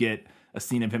even get a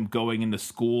scene of him going into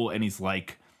school, and he's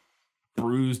like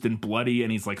bruised and bloody,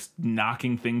 and he's like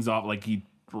knocking things off. Like he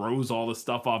throws all the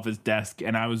stuff off his desk.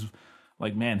 And I was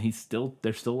like, man,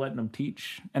 they're still letting him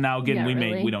teach. And now again,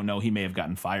 we don't know, he may have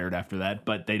gotten fired after that,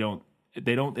 but they don't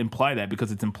imply that,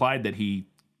 because it's implied that he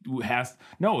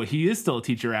is still a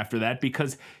teacher after that,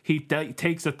 because he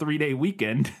takes a 3-day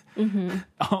weekend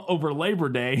over Labor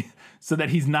Day so that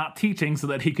he's not teaching, so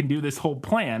that he can do this whole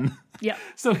plan. Yeah.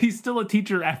 So he's still a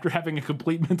teacher after having a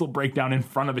complete mental breakdown in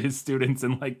front of his students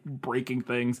and like breaking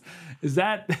things. Does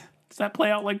that play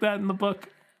out like that in the book?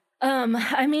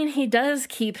 I mean, he does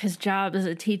keep his job as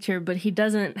a teacher, but he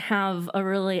doesn't have a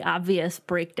really obvious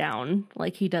breakdown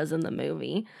like he does in the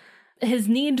movie. His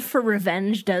need for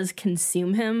revenge does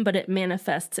consume him, but it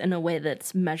manifests in a way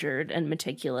that's measured and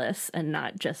meticulous, and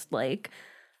not just like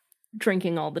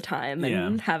drinking all the time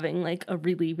and having like a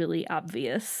really, really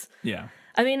obvious. Yeah.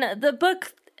 I mean, the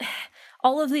book,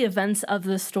 all of the events of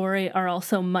the story are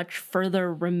also much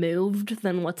further removed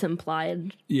than what's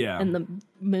implied in the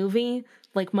movie.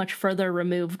 Like much further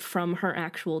removed from her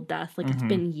actual death. Like it's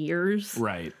been years.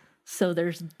 Right. So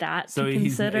there's that to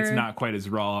consider. It's not quite as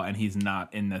raw, and he's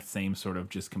not in the same sort of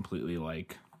just completely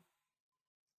like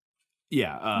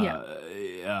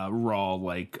raw,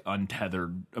 like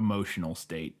untethered emotional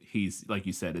state. He's, like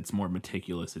you said, it's more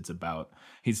meticulous. It's about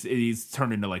he's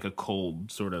turned into like a cold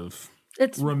sort of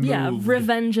removed.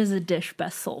 Revenge is a dish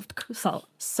best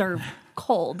served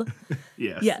cold.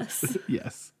 Yes.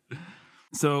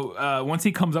 So once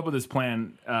he comes up with his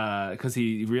plan, because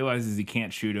he realizes he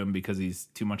can't shoot him because he's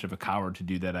too much of a coward to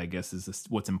do that, I guess is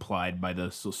what's implied by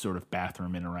the sort of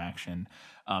bathroom interaction.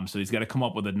 So he's got to come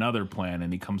up with another plan,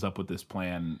 and he comes up with this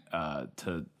plan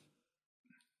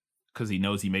because he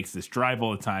knows he makes this drive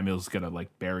all the time. He's going to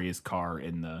like bury his car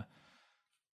in the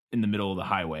middle of the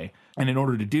highway. And in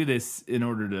order to do this, in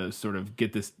order to sort of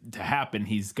get this to happen,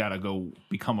 he's got to go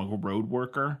become a road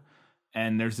worker.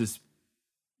 And there's this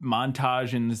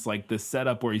montage and this like this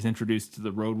setup where he's introduced to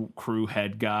the road crew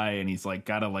head guy, and he's like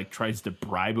gotta like tries to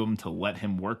bribe him to let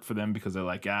him work for them because they're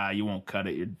like, you won't cut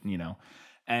it, you know.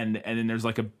 And then there's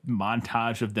like a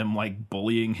montage of them like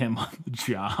bullying him on the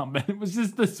job, and it was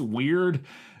just this weird.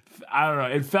 I don't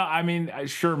know. It felt. I mean,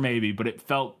 sure, maybe, but it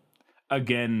felt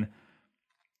again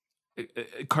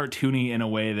cartoony in a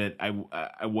way that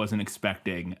I wasn't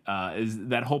expecting. Is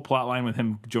that whole plot line with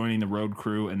him joining the road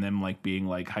crew and them like being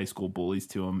like high school bullies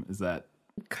to him? Is that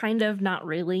kind of not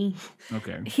really?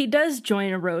 Okay. He does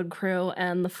join a road crew,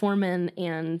 and the foreman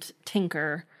and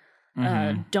Tinker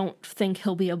don't think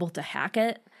he'll be able to hack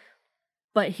it,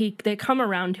 but they come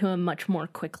around to him much more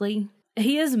quickly.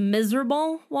 He is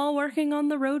miserable while working on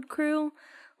the road crew.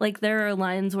 Like, there are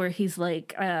lines where he's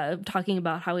like talking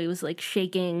about how he was like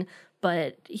shaking,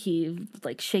 but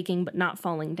shaking but not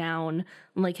falling down.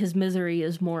 And, like, his misery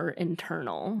is more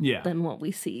internal than what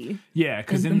we see. Yeah,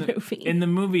 because in the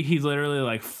movie he's literally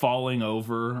like falling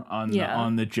over on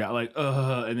the job, like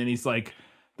and then he's like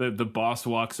the boss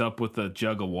walks up with a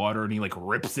jug of water and he like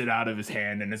rips it out of his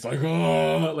hand and it's like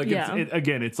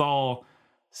it's all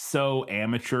so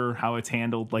amateur how it's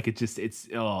handled. Like it's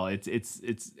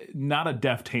not a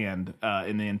deft hand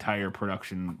in the entire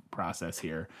production process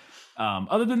here.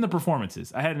 Other than the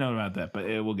performances. I hadn't known about that, but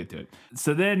we'll get to it.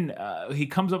 So then he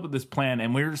comes up with this plan,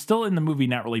 and we're still in the movie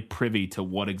not really privy to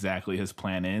what exactly his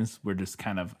plan is. We're just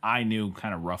I knew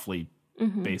kind of roughly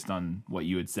based on what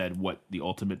you had said what the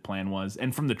ultimate plan was.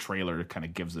 And from the trailer, it kind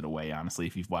of gives it away, honestly.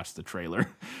 If you've watched the trailer,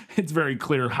 it's very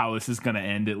clear how this is going to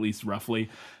end, at least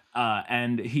roughly.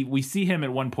 And we see him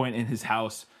at one point in his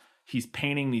house. He's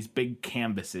painting these big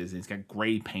canvases, and he's got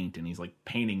gray paint, and he's like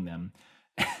painting them.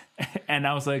 And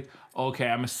I was like, okay,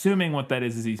 I'm assuming what that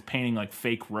is he's painting like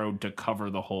fake road to cover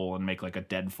the hole and make like a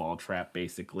deadfall trap,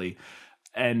 basically.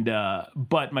 And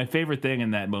but my favorite thing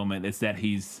in that moment is that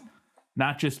he's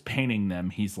not just painting them,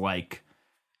 he's like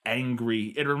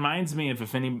angry. It reminds me of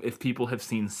if people have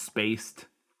seen Spaced,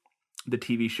 the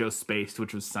TV show Spaced,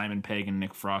 which was Simon Pegg and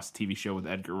Nick Frost's TV show with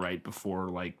Edgar Wright before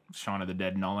like Shaun of the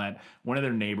Dead and all that. One of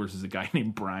their neighbors is a guy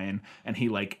named Brian, and he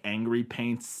like angry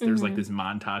paints. There's like this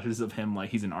montages of him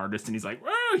like he's an artist, and he's like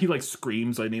he like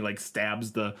screams and he like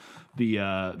stabs the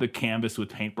canvas with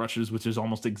paintbrushes, which is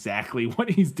almost exactly what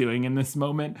he's doing in this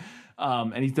moment.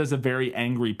 And he does a very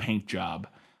angry paint job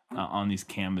on these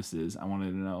canvases. I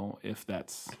wanted to know if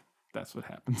that's what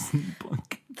happens in the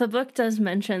book. The book does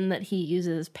mention that he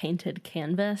uses painted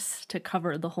canvas to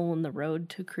cover the hole in the road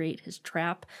to create his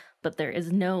trap, but there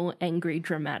is no angry,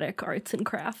 dramatic arts and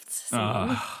crafts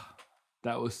scene.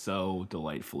 That was so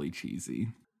delightfully cheesy.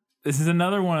 This is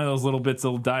another one of those little bits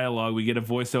of dialogue. We get a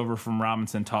voiceover from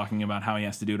Robinson talking about how he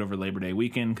has to do it over Labor Day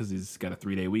weekend because he's got a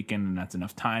 3-day weekend and that's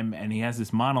enough time. And he has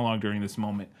this monologue during this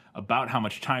moment about how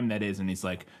much time that is. And he's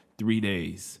like, 3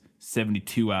 days,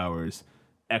 72 hours,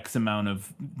 X amount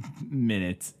of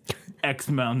minutes, X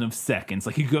amount of seconds.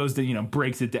 Like he goes to,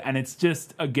 breaks it down. And it's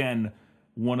just, again,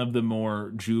 one of the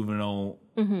more juvenile,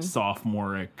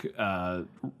 sophomoric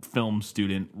film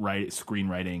student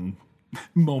screenwriting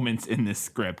moments in this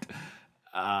script.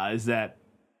 Is that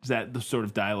the sort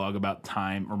of dialogue about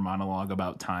time or monologue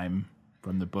about time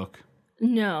from the book?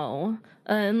 No.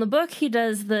 In the book, he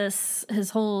does his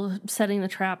whole setting the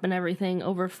trap and everything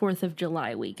over 4th of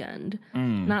July weekend,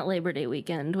 not Labor Day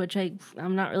weekend, which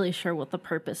I'm not really sure what the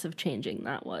purpose of changing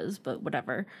that was, but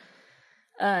whatever.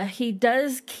 He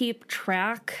does keep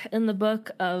track in the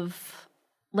book of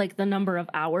like the number of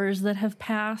hours that have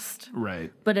passed.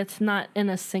 Right. But it's not in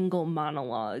a single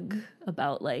monologue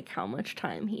about like how much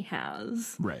time he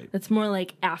has. Right. It's more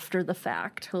like after the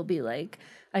fact. He'll be like,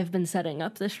 I've been setting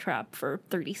up this trap for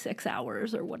 36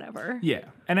 hours or whatever. Yeah.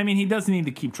 And I mean, he does need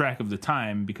to keep track of the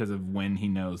time because of when he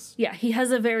knows. Yeah, he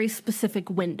has a very specific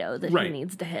window that he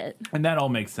needs to hit. And that all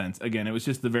makes sense. Again, it was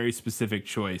just the very specific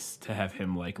choice to have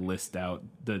him like list out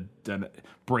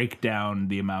break down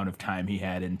the amount of time he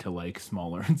had into like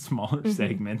smaller and smaller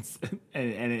segments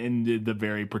and the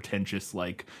very pretentious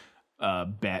like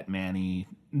Batman-y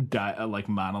like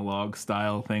monologue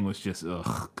style thing was just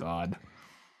God.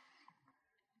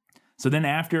 So then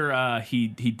after he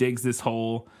digs this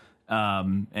hole,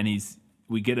 and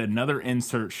we get another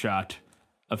insert shot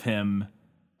of him,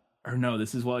 or no,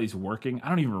 this is while he's working. I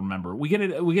don't even remember. We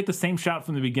get the same shot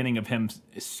from the beginning of him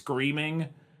screaming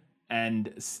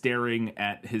and staring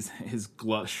at his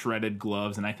shredded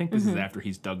gloves, and I think this is after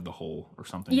he's dug the hole or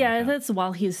something. Yeah, like that. That's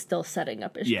while he's still setting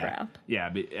up his trap. Yeah,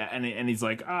 but, and he's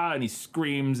like and he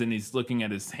screams and he's looking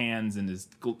at his hands and his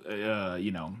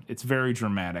it's very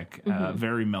dramatic,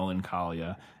 very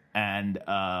melancholia and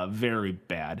very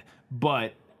bad.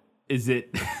 But is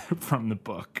it from the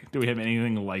book? Do we have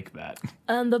anything like that?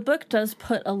 The book does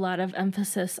put a lot of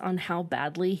emphasis on how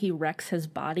badly he wrecks his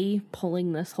body,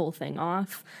 pulling this whole thing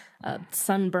off.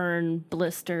 Sunburn,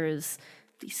 blisters,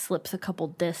 he slips a couple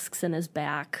discs in his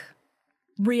back.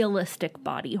 Realistic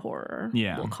body horror,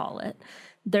 we'll call it.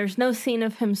 There's no scene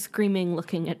of him screaming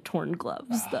looking at torn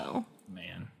gloves, though.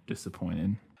 Man,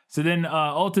 disappointed. So then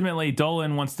ultimately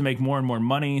Dolan wants to make more and more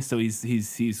money, so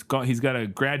he's got to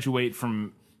graduate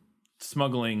from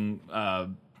smuggling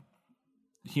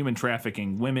human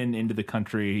trafficking women into the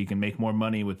country. He can make more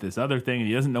money with this other thing, and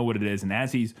he doesn't know what it is. And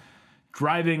as he's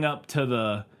driving up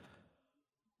to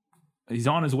he's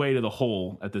on his way to the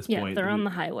hole at this point. Yeah, they're on the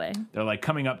highway. They're like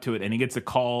coming up to it, and he gets a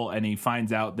call, and he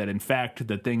finds out that in fact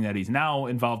the thing that he's now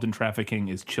involved in trafficking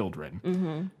is children.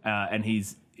 Mm-hmm. And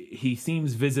he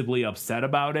seems visibly upset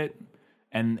about it,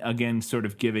 and again sort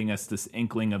of giving us this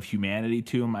inkling of humanity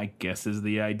to him, I guess is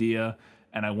the idea.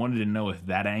 And I wanted to know if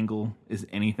that angle is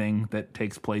anything that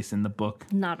takes place in the book.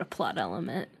 Not a plot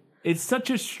element. It's such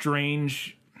a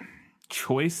strange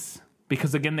choice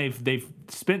because, again, they've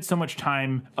spent so much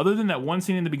time, other than that one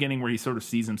scene in the beginning where he sort of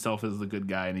sees himself as the good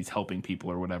guy and he's helping people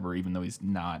or whatever, even though he's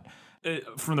not.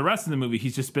 From the rest of the movie,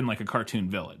 he's just been like a cartoon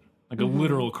villain. Like a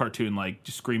literal cartoon, like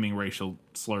just screaming racial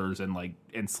slurs and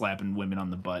slapping women on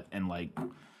the butt and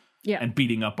and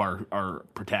beating up our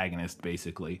protagonist,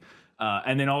 basically.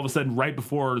 And then all of a sudden, right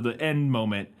before the end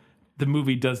moment, the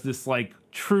movie does this like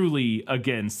truly,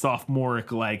 again,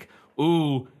 sophomoric, like,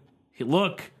 ooh,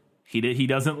 look, he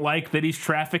doesn't like that he's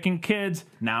trafficking kids.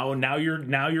 Now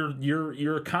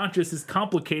your conscience is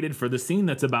complicated for the scene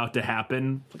that's about to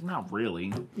happen. Not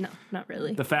really. No, not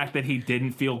really. The fact that he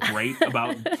didn't feel great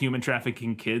about human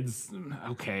trafficking kids,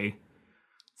 okay.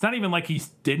 It's not even like he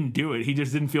didn't do it. He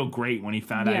just didn't feel great when he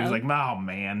found out. He was like, oh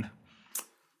man,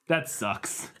 that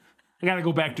sucks. I gotta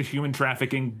go back to human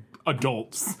trafficking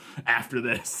adults after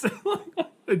this.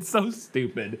 It's so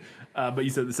stupid. But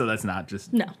you said so that's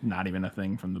not even a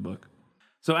thing from the book.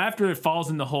 So after it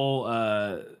falls in the hole,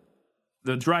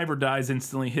 the driver dies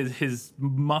instantly. His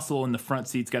muscle in the front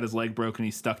seat's got his leg broken.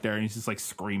 He's stuck there and he's just like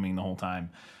screaming the whole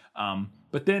time.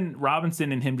 But then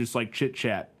Robinson and him just like chit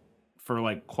chat for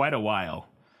like quite a while.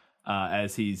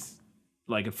 As he's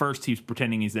like, at first he's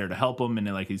pretending he's there to help him, and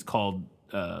then like he's called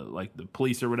like the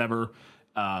police or whatever,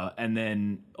 and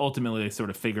then ultimately they sort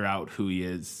of figure out who he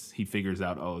is. He figures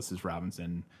out, oh, this is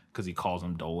Robinson, because he calls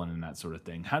him Dolan and that sort of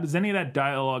thing. How does any of that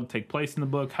dialogue take place in the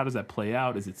book? How does that play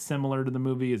out? Is it similar to the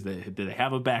movie? Do they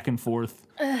have a back and forth?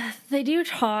 They do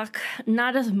talk,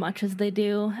 not as much as they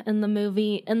do in the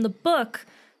movie. In the book,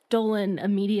 Dolan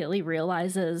immediately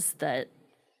realizes that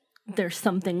there's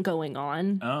something going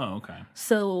on. Oh, okay.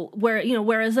 So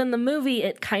whereas in the movie,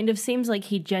 it kind of seems like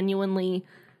he genuinely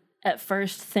at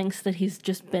first thinks that he's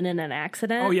just been in an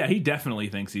accident. Oh yeah, he definitely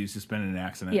thinks he's just been in an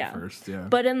accident at first. Yeah.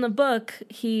 But in the book,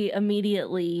 he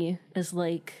immediately is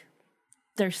like,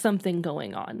 there's something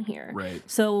going on here. Right.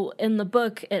 So in the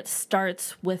book, it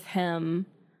starts with him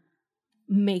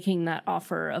making that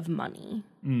offer of money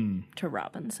to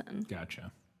Robinson.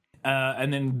 Gotcha.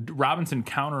 And then Robinson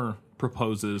counter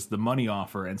proposes the money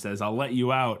offer and says, I'll let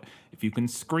you out if you can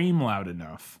scream loud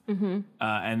enough. Mm-hmm.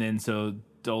 And then so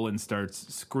Dolan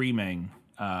starts screaming,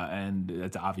 and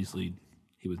that's obviously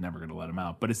he was never going to let him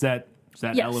out. But is that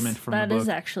element from the book? That is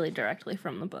actually directly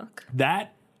from the book.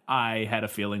 That I had a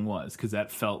feeling was, because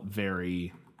that felt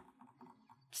very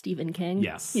Stephen King?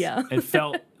 Yes. Yeah. It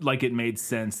felt like it made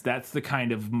sense. That's the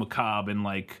kind of macabre and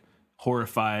like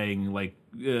horrifying, like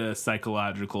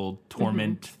psychological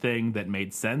torment thing that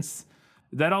made sense.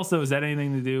 That also, is that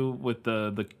anything to do with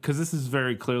the because this is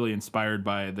very clearly inspired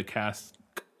by the Cask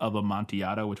of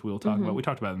Amontillado, which we'll talk about. We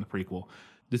talked about it in the prequel.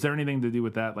 Is there anything to do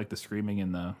with that, like the screaming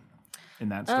in that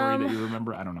story that you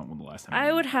remember? I don't know when the last time.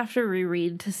 I would have to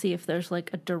reread to see if there's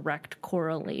like a direct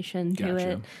correlation to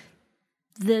it.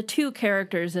 The two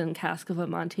characters in Cask of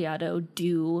Amontillado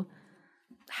do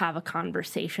have a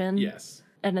conversation. Yes.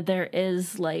 And there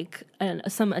is like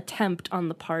some attempt on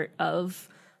the part of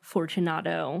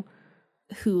Fortunato,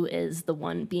 who is the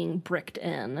one being bricked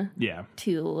in,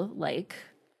 to like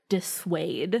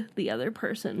dissuade the other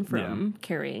person from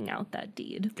carrying out that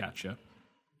deed. Gotcha.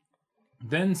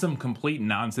 Then some complete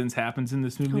nonsense happens in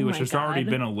this movie, which has already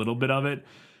been a little bit of it.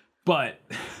 But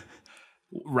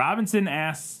Robinson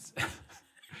asks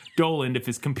Dolan if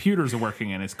his computers are working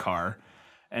in his car,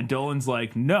 and Dolan's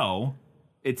like, no,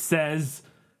 it says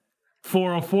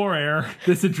 404 error.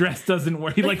 This address doesn't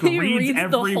work. He like reads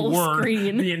every word,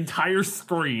 the entire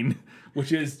screen,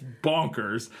 which is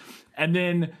bonkers. And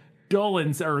then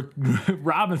Dolan's or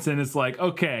Robinson is like,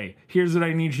 okay, here's what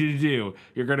I need you to do.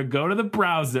 You're going to go to the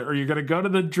browser, or you're going to go to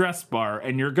the address bar,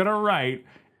 and you're going to write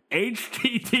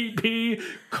http://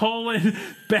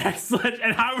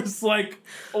 and I was like,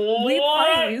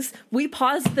 what? We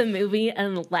paused the movie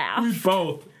and laughed. We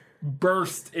both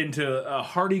burst into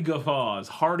hearty guffaws,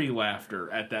 hearty laughter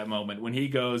at that moment when he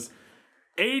goes,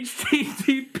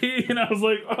 HTTP, and I was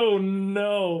like, oh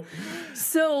no.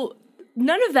 So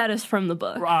none of that is from the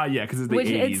book. Yeah, because it's the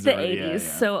 80s. It's the already. 80s,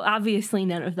 so obviously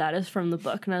none of that is from the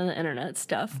book, none of the internet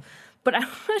stuff. But I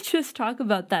want to just talk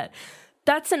about that.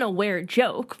 That's an aware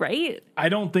joke, right? I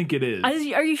don't think it is.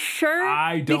 Are you sure?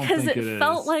 I don't because think it it is.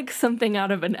 felt like something out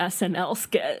of an SNL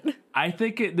skit. I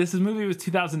think this movie was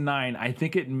 2009. I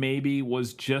think it maybe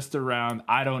was just around,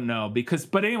 I don't know.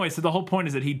 But anyway, so the whole point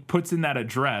is that he puts in that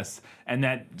address and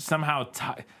that somehow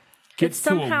gets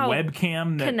to a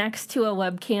webcam that connects to a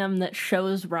webcam that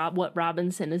shows what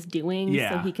Robinson is doing,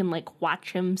 so he can like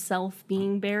watch himself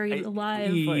being buried alive.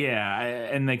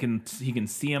 And he can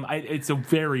see him. It's a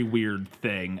very weird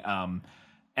thing.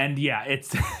 And yeah,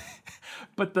 it's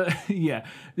but that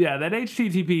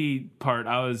HTTP part,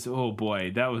 I was, oh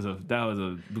boy, that was a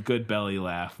good belly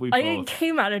laugh. It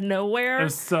came out of nowhere. It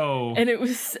was and it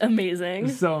was amazing. It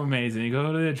was so amazing. You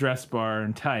go to the address bar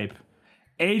and type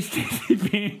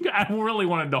HTTP. I really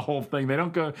wanted the whole thing. They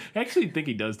don't go. I actually think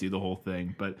he does do the whole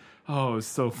thing, but oh, it's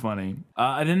so funny.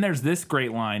 And then there's this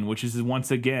great line, which is once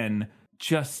again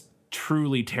just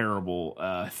truly terrible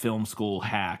film school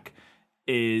hack.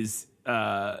 Is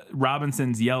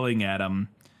Robinson's yelling at him,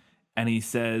 and he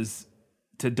says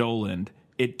to Dolan,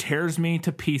 "It tears me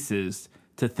to pieces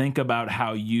to think about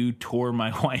how you tore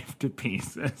my wife to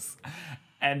pieces,"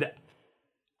 and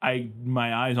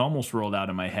my eyes almost rolled out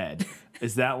of my head.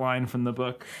 Is that line from the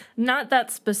book? Not that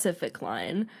specific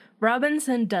line.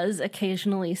 Robinson does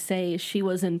occasionally say she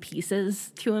was in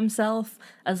pieces to himself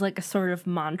as like a sort of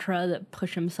mantra that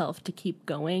push himself to keep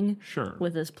going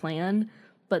with his plan.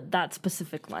 But that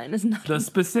specific line is not. The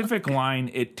specific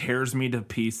line, "It tears me to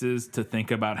pieces to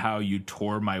think about how you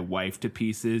tore my wife to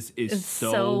pieces," is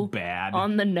so bad.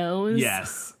 On the nose.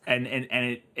 Yes. And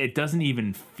it doesn't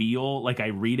even feel like, I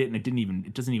read it and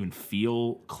it doesn't even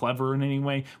feel clever in any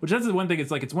way. Which that's the one thing.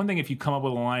 It's one thing if you come up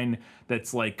with a line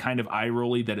that's like kind of eye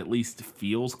rolly that at least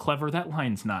feels clever. That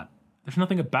line's not. There's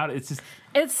nothing about it. It's just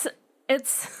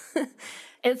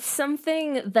it's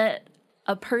something that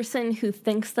a person who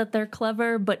thinks that they're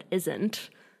clever but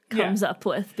isn't comes up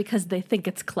with because they think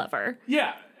it's clever.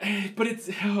 Yeah, but it's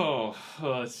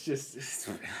just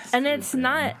and it's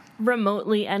not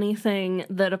remotely anything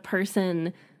that a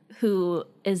person who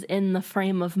is in the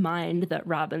frame of mind that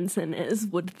Robinson is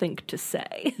would think to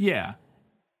say. Yeah,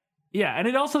 and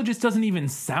it also just doesn't even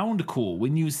sound cool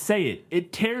when you say it.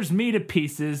 It tears me to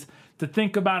pieces to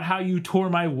think about how you tore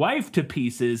my wife to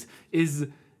pieces.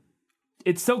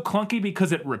 It's so clunky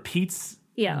because it repeats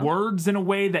words in a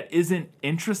way that isn't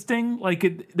interesting.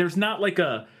 Like there's not like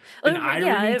an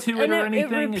irony to it or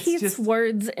anything. It repeats it's just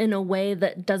words in a way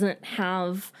that doesn't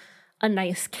have a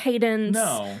nice cadence.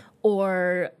 No.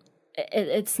 Or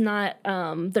it's not.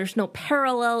 There's no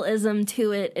parallelism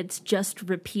to it. It's just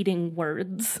repeating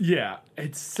words. Yeah,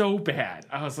 it's so bad.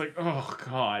 I was like, oh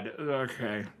God,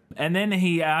 okay. And then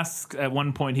he asks, at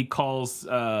one point, he calls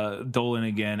Dolan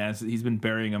again, as he's been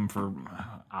burying him for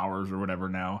hours or whatever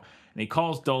now. And he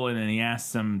calls Dolan and he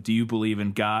asks him, "Do you believe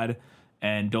in God?"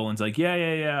 And Dolan's like,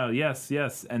 yeah,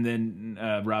 yes. And then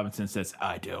Robinson says,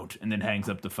 "I don't," and then hangs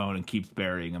up the phone and keeps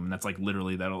burying him. And that's like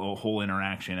literally that whole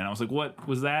interaction. And I was like, what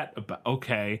was that about?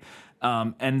 Okay.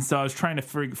 And so I was trying to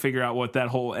figure out what that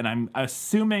whole, and I'm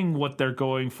assuming what they're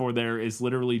going for there is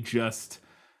literally just,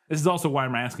 this is also why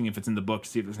I'm asking if it's in the book to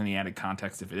see if there's any added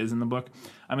context if it is in the book.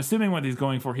 I'm assuming what he's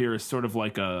going for here is sort of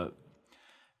like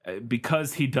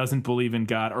because he doesn't believe in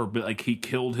God, or like he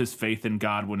killed his faith in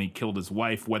God when he killed his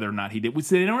wife, whether or not he did.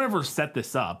 They don't ever set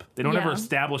this up. They don't ever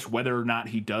establish whether or not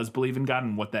he does believe in God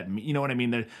and what that means. You know what I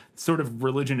mean? The sort of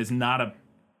religion is not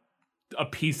a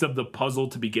piece of the puzzle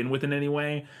to begin with in any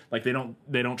way. Like they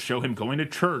don't show him going to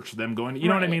church, them going, you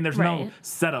know what I mean? There's no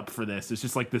setup for this. It's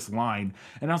just like this line.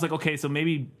 And I was like, okay, so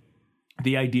maybe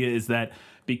the idea is that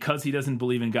because he doesn't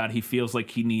believe in God, he feels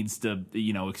like he needs to,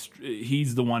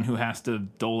 he's the one who has to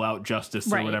dole out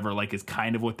justice or whatever, like is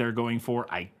kind of what they're going for,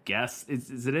 I guess.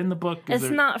 Is it in the book? It's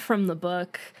not from the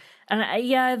book. And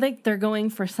I think they're going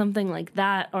for something like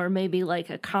that, or maybe like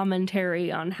a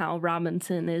commentary on how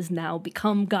Robinson is now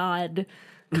become God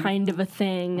kind of a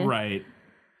thing. Right.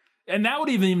 And that would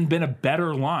have even been a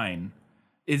better line.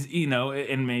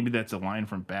 And maybe that's a line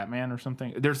from Batman or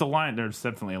something. There's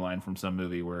definitely a line from some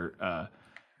movie where,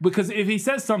 because if he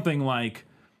says something like,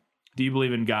 do you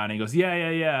believe in God? And he goes,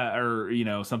 yeah, or, you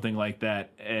know, something like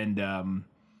that. And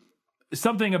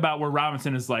something about where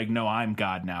Robinson is like, no, I'm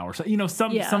God now, or so, you know,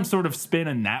 some sort of spin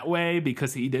in that way,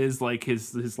 because he is like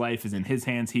his life is in his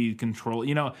hands. He control,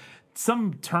 you know,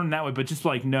 some turn that way, but just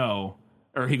like, no,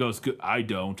 or he goes, I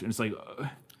don't. And it's like,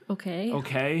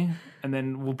 okay. And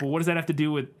then, well, but what does that have to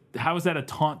do with, how is that a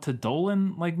taunt to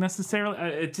Dolan? Like necessarily,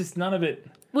 it's just none of it.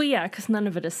 Well, yeah, because none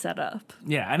of it is set up.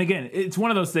 Yeah, and again, it's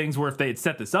one of those things where if they had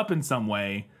set this up in some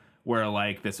way, where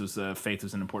like this was faith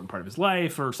was an important part of his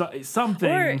life, or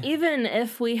something, or even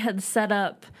if we had set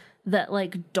up that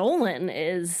like Dolan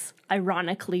is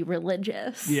ironically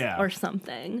religious, or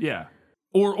something,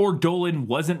 or Dolan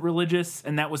wasn't religious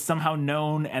and that was somehow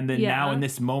known, and then now in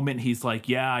this moment he's like,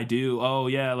 yeah, I do, oh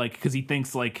yeah, like because he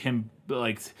thinks like him.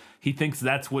 Like he thinks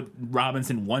that's what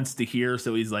Robinson wants to hear,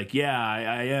 so he's like, yeah,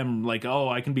 I am, like, oh,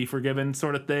 I can be forgiven,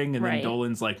 sort of thing. And then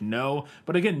Dolan's like, no.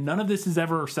 But again, none of this is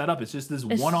ever set up. It's just this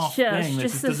one-off thing.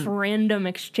 It's just this random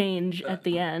exchange at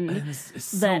the end it's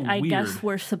that so I weird. guess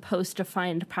we're supposed to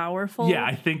find powerful. Yeah,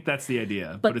 I think that's the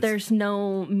idea. But there's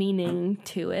no meaning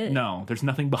to it. No, there's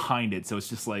nothing behind it. So it's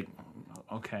just like,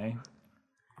 okay,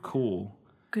 cool.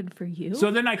 Good for you.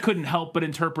 So then I couldn't help but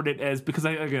interpret it as, because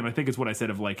I think it's what I said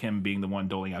of like him being the one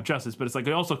doling out justice, but it's like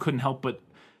I also couldn't help but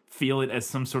feel it as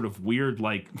some sort of weird,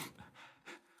 like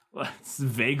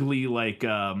vaguely like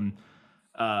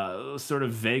sort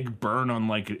of vague burn on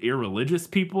like irreligious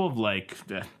people of like,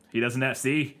 he doesn't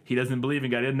believe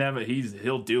in God. He doesn't have it.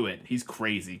 He'll do it. He's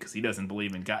crazy because he doesn't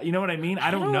believe in God. You know what I mean?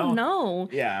 I don't know.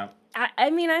 Yeah. I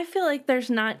mean, I feel like there's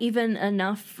not even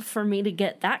enough for me to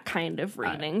get that kind of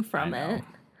reading from it.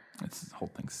 This whole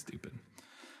thing's stupid.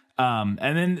 And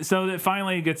then so that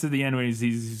finally it gets to the end where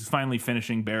he's finally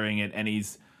finishing burying it, and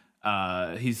he's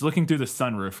looking through the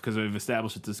sunroof, because we've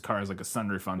established that this car has like a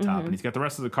sunroof on top, and he's got the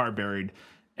rest of the car buried,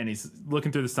 and he's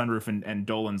looking through the sunroof, and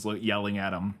Dolan's yelling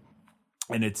at him,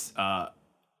 and it's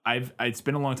it's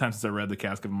been a long time since I read The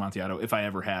Cask of Amontillado, if I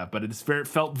ever have, but it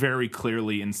felt very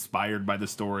clearly inspired by the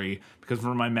story, because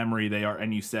from my memory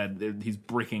and you said he's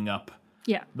bricking up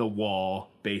the wall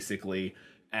basically.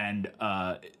 And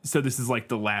so this is like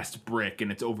the last brick,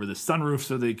 and it's over the sunroof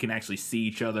so they can actually see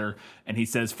each other. And he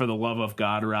says, "For the love of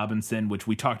God, Robinson," which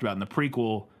we talked about in the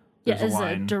prequel. Yeah, is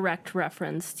a direct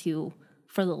reference to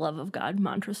 "For the Love of God,"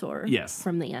 Montresor. Yes,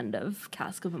 from the end of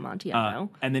Cask of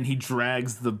Amontillado. And then he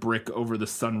drags the brick over the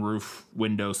sunroof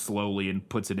window slowly and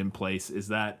puts it in place. Is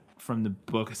that from the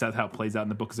book? Is that how it plays out in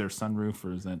the book? Is there a sunroof,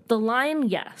 or is that the line?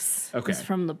 Yes, is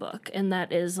from the book, and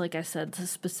that is, like I said, the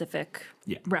specific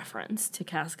reference to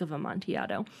Cask of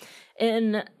Amontillado.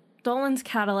 In Dolan's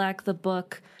Cadillac, the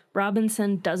book,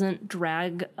 Robinson doesn't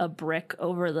drag a brick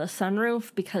over the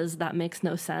sunroof because that makes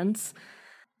no sense.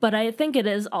 But I think it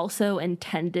is also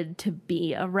intended to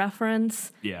be a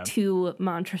reference to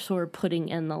Montresor putting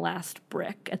in the last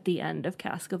brick at the end of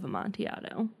Cask of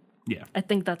Amontillado. Yeah. I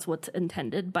think that's what's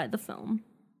intended by the film.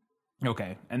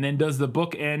 Okay. And then does the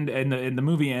book end, and the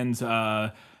movie ends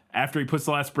after he puts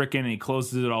the last brick in and he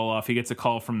closes it all off, he gets a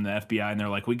call from the FBI, and they're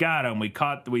like, we got him.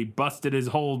 We busted his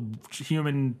whole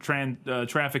human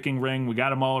trafficking ring. We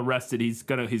got him all arrested. He's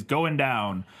going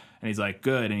down. And he's like,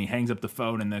 good. And he hangs up the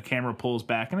phone, and the camera pulls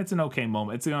back, and it's an okay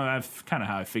moment. It's kind of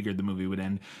how I figured the movie would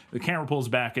end. The camera pulls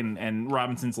back, and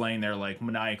Robinson's laying there like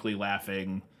maniacally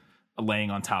laughing,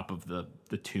 laying on top of the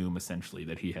tomb essentially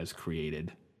that he has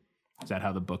created. Is that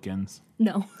how the book ends?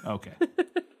 No. Okay.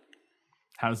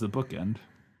 How does the book end?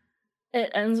 It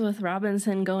ends with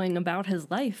Robinson going about his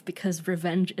life because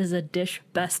revenge is a dish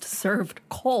best served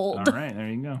cold. All right, there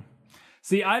you go.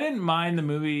 See, I didn't mind the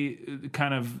movie.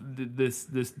 Kind of this.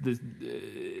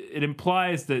 It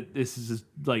implies that this is just,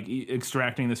 like,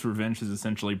 extracting this revenge has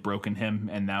essentially broken him,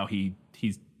 and now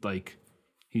he's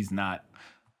not.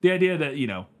 The idea that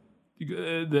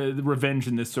the revenge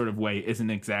in this sort of way isn't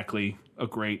exactly a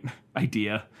great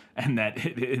idea, and that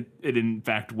it in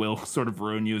fact will sort of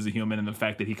ruin you as a human, and the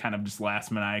fact that he kind of just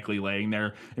laughs maniacally laying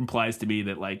there implies to me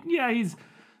that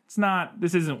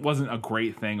wasn't a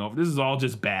great thing. This is all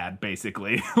just bad,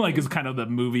 basically. Like, is kind of the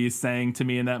movie is saying to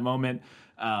me in that moment,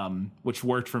 which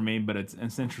worked for me. But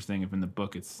it's interesting if in the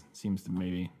book it seems to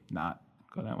maybe not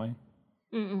go that way.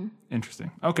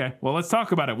 Interesting. Okay, well, let's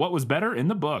talk about it. What was better in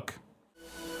the book?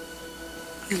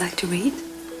 You like to read?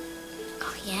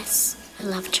 Oh, yes. I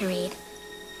love to read.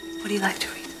 What do you like to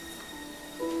read?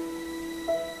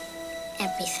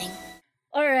 Everything.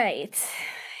 All right.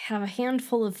 I have a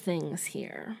handful of things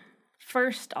here.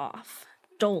 First off,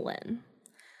 Dolan.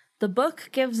 The book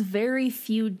gives very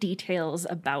few details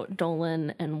about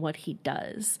Dolan and what he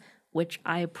does, which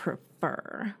I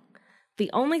prefer. The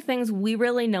only things we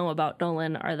really know about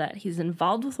Dolan are that he's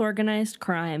involved with organized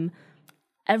crime,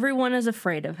 everyone is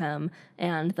afraid of him,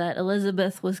 and that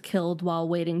Elizabeth was killed while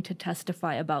waiting to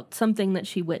testify about something that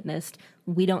she witnessed.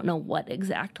 We don't know what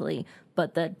exactly,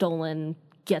 but that Dolan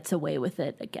gets away with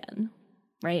it again,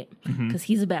 right? Because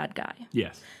he's a bad guy.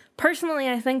 Yes. Personally,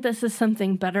 I think this is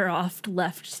something better off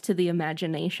left to the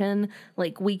imagination.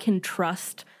 Like, we can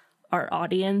trust our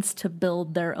audience to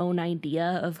build their own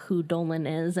idea of who Dolan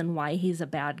is and why he's a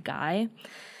bad guy.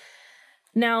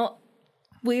 Now,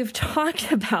 we've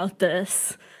talked about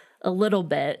this a little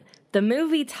bit. The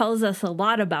movie tells us a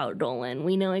lot about Dolan.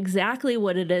 We know exactly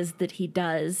what it is that he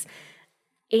does.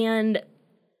 And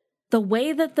the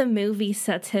way that the movie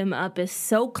sets him up is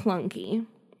so clunky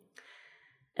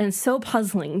and so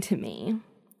puzzling to me,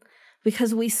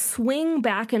 because we swing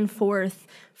back and forth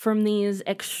from these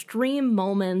extreme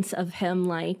moments of him,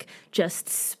 like, just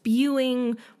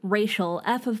spewing racial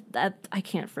I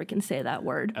can't freaking say that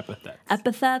word.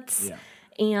 Epithets. Yeah.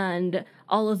 And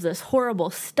all of this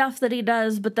horrible stuff that he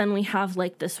does, but then we have,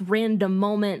 like, this random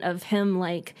moment of him,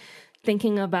 like,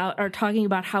 thinking about or talking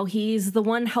about how he's the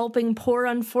one helping poor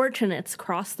unfortunates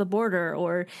cross the border,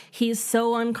 or he's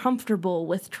so uncomfortable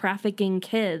with trafficking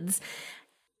kids.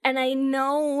 And I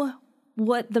know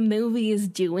what the movie is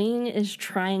doing is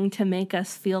trying to make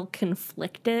us feel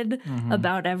conflicted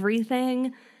about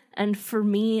everything. And for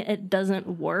me, it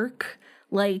doesn't work.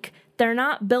 Like, they're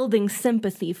not building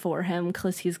sympathy for him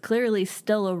because he's clearly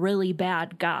still a really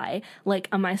bad guy. Like,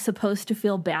 am I supposed to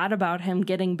feel bad about him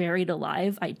getting buried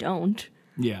alive? I don't.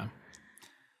 Yeah.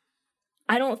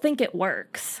 I don't think it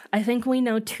works. I think we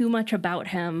know too much about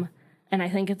him, and I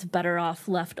think it's better off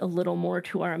left a little more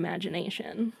to our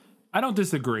imagination. I don't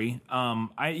disagree.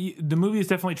 The movie is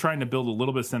definitely trying to build a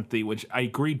little bit of sympathy, which I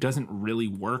agree doesn't really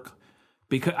work,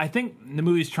 because I think the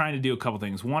movie's trying to do a couple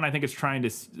things. One, I think it's trying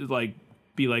to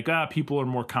be like, people are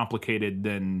more complicated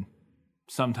than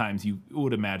sometimes you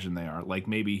would imagine they are. Like,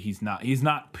 maybe he's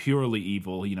not purely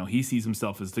evil. You know, he sees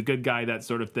himself as the good guy, that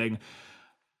sort of thing.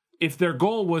 If their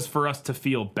goal was for us to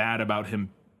feel bad about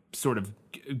him sort of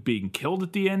being killed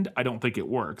at the end, I don't think it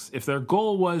works. If their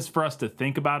goal was for us to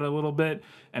think about it a little bit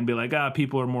and be like,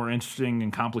 people are more interesting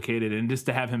and complicated, and just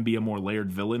to have him be a more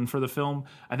layered villain for the film,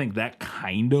 I think that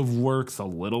kind of works a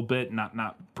little bit,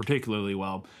 not particularly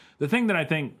well. The thing that I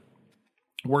think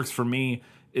works for me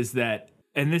is that,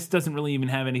 and this doesn't really even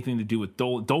have anything to do with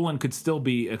Dolan. Dolan could still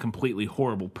be a completely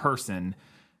horrible person,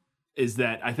 is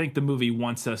that I think the movie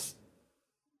wants us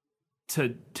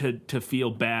to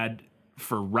feel bad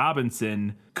for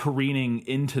Robinson careening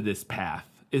into this path,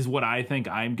 is what I think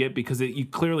I'm get, because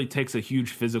it clearly takes a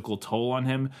huge physical toll on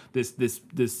him. This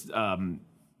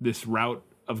route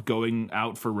of going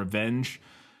out for revenge,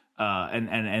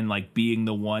 and like being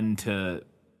the one to.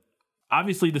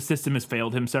 Obviously, the system has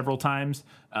failed him several times,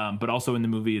 but also in the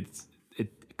movie, it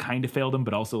kind of failed him.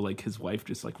 But also, like, his wife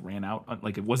just like ran out.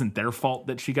 Like, it wasn't their fault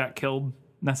that she got killed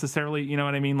necessarily. You know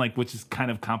what I mean? Like, which is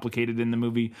kind of complicated in the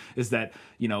movie. Is that,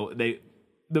 you know,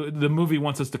 the movie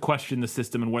wants us to question the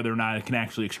system and whether or not it can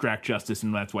actually extract justice,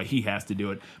 and that's why he has to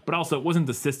do it. But also, it wasn't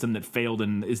the system that failed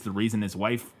and is the reason his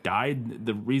wife died.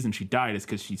 The reason she died is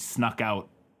because she snuck out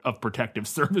of protective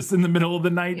service in the middle of the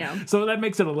night. Yeah. So that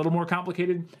makes it a little more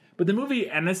complicated. But the movie,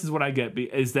 and this is what I get,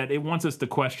 is that it wants us to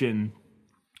question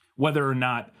whether or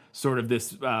not sort of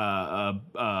this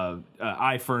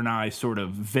eye for an eye sort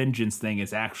of vengeance thing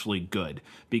is actually good.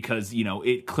 Because, you know,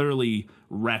 it clearly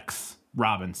wrecks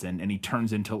Robinson, and he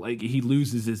turns into, like, he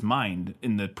loses his mind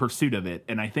in the pursuit of it.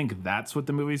 And I think that's what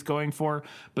the movie's going for.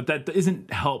 But that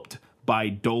isn't helped by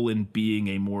Dolan being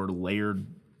a more layered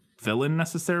villain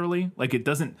necessarily. Like, it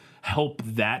doesn't help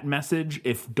that message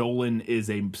if Dolan is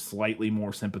a slightly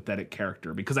more sympathetic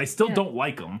character, because I still don't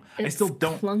like him. It's I still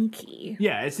don't. Clunky.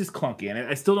 Yeah, it's just clunky, and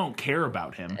I still don't care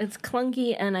about him. It's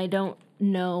clunky, and I don't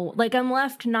know. Like, I'm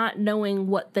left not knowing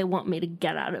what they want me to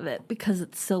get out of it because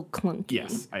it's so clunky.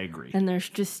 Yes, I agree. And there's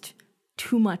just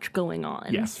too much going on.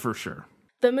 Yes, for sure.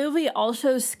 The movie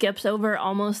also skips over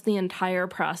almost the entire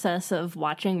process of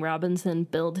watching Robinson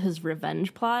build his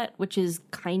revenge plot, which is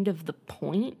kind of the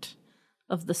point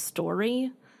of the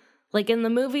story. Like, in the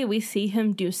movie, we see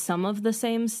him do some of the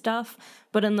same stuff,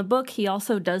 but in the book, he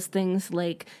also does things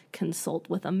like consult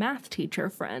with a math teacher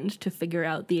friend to figure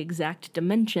out the exact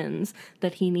dimensions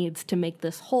that he needs to make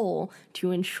this hole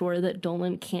to ensure that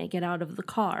Dolan can't get out of the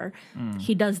car.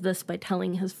 He does this by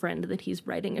telling his friend that he's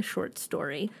writing a short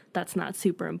story. That's not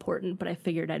super important, but I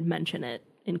figured I'd mention it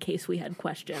in case we had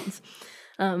questions.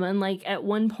 And like at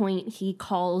one point he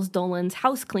calls Dolan's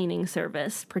house cleaning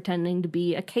service, pretending to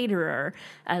be a caterer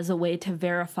as a way to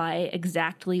verify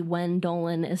exactly when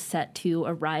Dolan is set to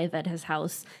arrive at his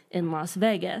house in Las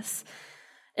Vegas.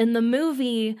 In the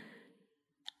movie,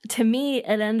 to me,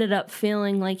 it ended up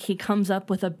feeling like he comes up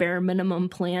with a bare minimum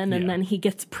plan and then he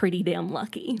gets pretty damn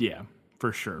lucky. Yeah,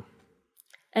 for sure.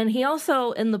 And he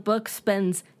also, in the book,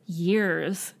 spends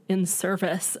years in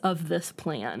service of this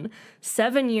plan.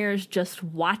 7 years just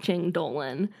watching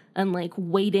Dolan and like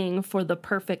waiting for the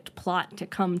perfect plot to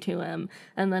come to him.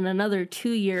 And then another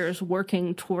 2 years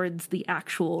working towards the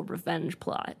actual revenge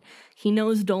plot. He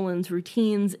knows Dolan's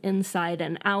routines inside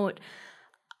and out.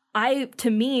 To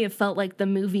me, it felt like the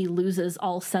movie loses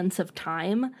all sense of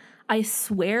time. I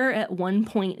swear at one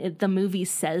point the movie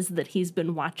says that he's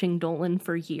been watching Dolan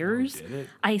for years. Oh, did it?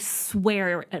 I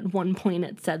swear at one point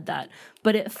it said that,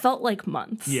 but it felt like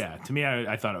months. Yeah, to me,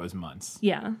 I thought it was months.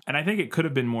 Yeah. And I think it could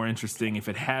have been more interesting if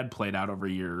it had played out over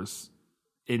years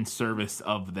in service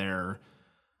of and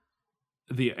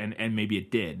maybe it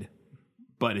did,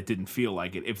 but it didn't feel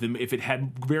like it. If it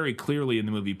had very clearly in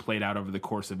the movie played out over the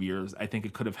course of years, I think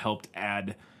it could have helped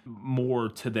add more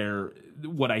to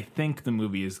what I think the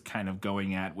movie is kind of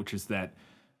going at, which is that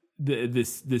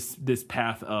this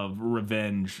path of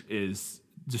revenge is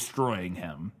destroying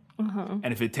him.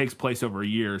 And if it takes place over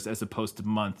years as opposed to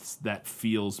months, that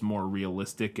feels more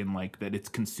realistic and like that it's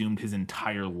consumed his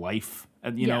entire life,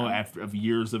 after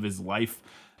years of his life.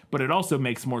 But it also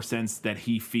makes more sense that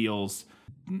he feels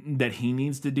that he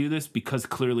needs to do this because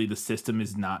clearly the system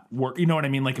is not work. You know what I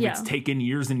mean? Like if it's taken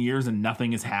years and years and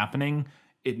nothing is happening,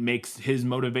 it makes his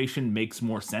motivation makes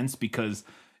more sense, because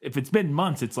if it's been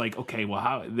months, it's like, okay, well,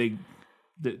 how the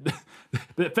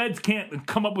feds can't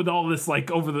come up with all this like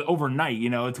overnight,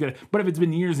 it's gonna. But if it's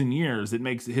been years and years, it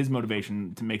makes his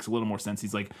motivation makes a little more sense.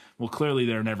 He's like, well, clearly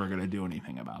they're never gonna do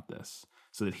anything about this,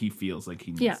 so that he feels like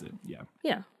he needs it. Yeah.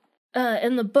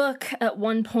 In the book, at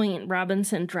one point,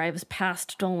 Robinson drives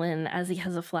past Dolan as he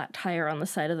has a flat tire on the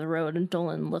side of the road, and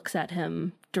Dolan looks at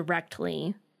him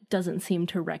directly, doesn't seem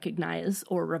to recognize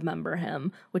or remember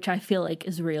him, which I feel like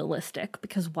is realistic,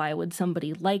 because why would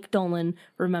somebody like Dolan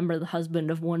remember the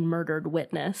husband of one murdered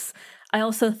witness? I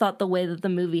also thought the way that the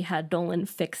movie had Dolan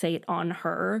fixate on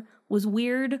her was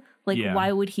weird. Like,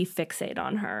 why would he fixate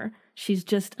on her? She's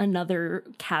just another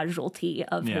casualty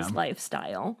of his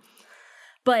lifestyle.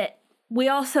 But we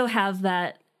also have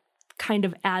that kind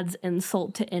of adds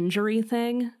insult to injury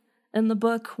thing in the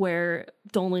book where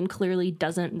Dolan clearly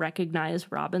doesn't recognize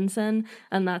Robinson,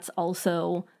 and that's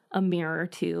also a mirror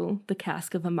to the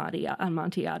Cask of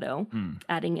Amontillado,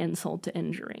 adding insult to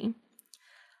injury.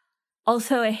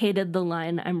 Also, I hated the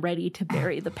line, "I'm ready to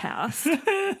bury the past."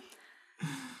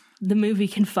 The movie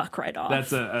can fuck right off.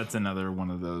 That's another one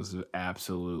of those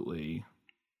absolutely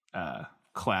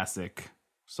classic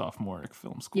sophomoric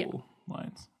film school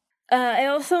lines. I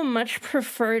also much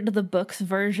preferred the book's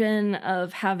version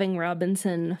of having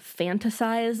Robinson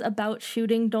fantasize about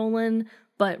shooting Dolan,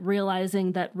 but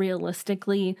realizing that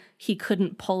realistically he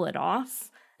couldn't pull it off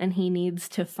and he needs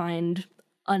to find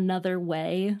another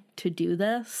way to do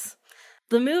this.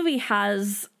 The movie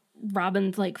has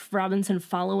Robinson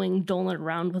following Dolan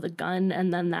around with a gun,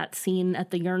 and then that scene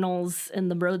at the urinals in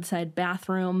the roadside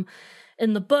bathroom.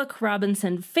 In the book,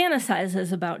 Robinson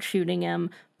fantasizes about shooting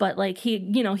him, but he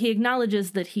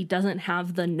acknowledges that he doesn't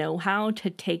have the know-how to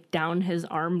take down his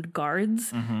armed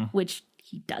guards, which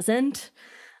he doesn't.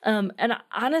 And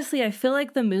honestly, I feel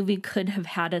like the movie could have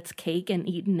had its cake and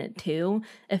eaten it too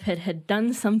if it had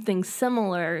done something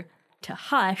similar to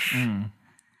Hush,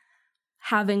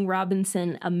 having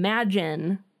Robinson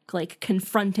imagine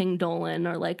confronting Dolan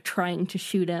or trying to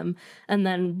shoot him and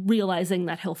then realizing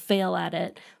that he'll fail at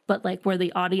it, but where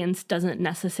the audience doesn't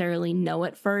necessarily know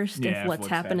at first if what's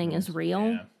happening is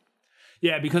real.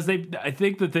 Yeah, because I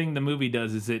think the thing the movie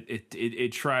does is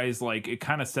it tries, it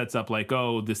kind of sets up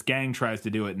this gang tries to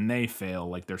do it and they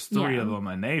fail. There's three of them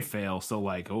and they fail. So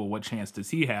what chance does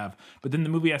he have? But then the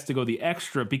movie has to go the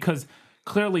extra because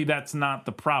clearly that's not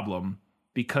the problem.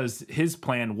 Because his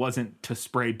plan wasn't to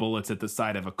spray bullets at the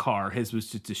side of a car. His was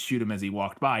just to shoot him as he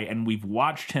walked by. And we've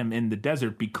watched him in the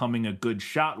desert becoming a good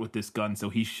shot with this gun. So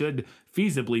he should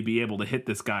feasibly be able to hit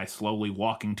this guy slowly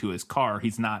walking to his car.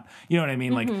 He's not, you know what I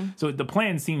mean? So the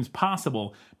plan seems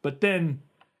possible. But then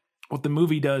what the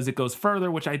movie does, it goes further,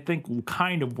 which I think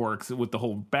kind of works with the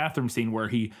whole bathroom scene where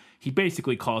he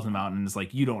basically calls him out and is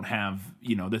like, you don't have,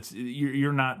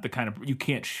 you're not the kind of, you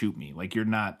can't shoot me. You're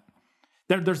not.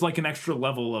 There's an extra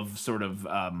level of sort of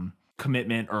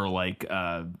commitment or you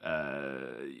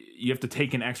have to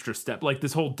take an extra step.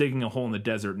 This whole digging a hole in the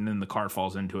desert and then the car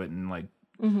falls into it and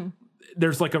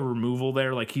there's like a removal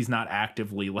there. Like he's not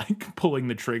actively like pulling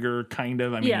the trigger kind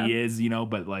of. I mean, he is, you know,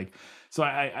 but like, so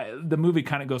I the movie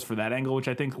kind of goes for that angle, which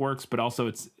I think works, but also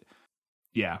it's,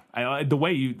 yeah, I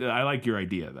like your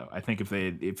idea though. I think if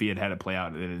he had it play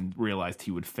out and realized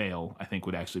he would fail, I think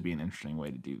would actually be an interesting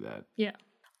way to do that. Yeah.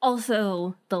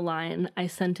 Also, the line, "I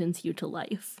sentence you to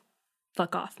life."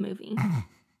 Fuck off, movie.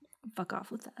 Fuck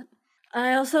off with that.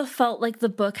 I also felt like the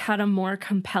book had a more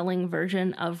compelling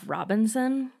version of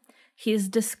Robinson. He's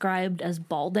described as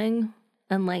balding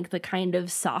and like the kind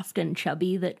of soft and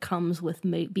chubby that comes with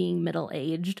being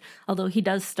middle-aged, although he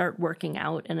does start working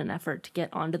out in an effort to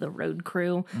get onto the road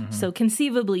crew. Mm-hmm. So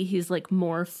conceivably, he's like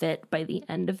more fit by the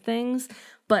end of things.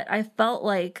 But I felt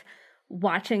like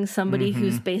watching somebody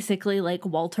who's basically like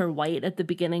Walter White at the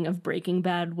beginning of Breaking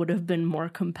Bad would have been more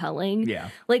compelling. Yeah.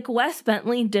 Like Wes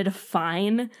Bentley did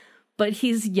fine, but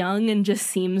he's young and just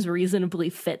seems reasonably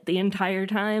fit the entire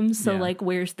time. So like,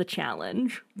 where's the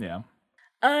challenge? Yeah.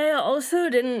 I also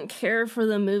didn't care for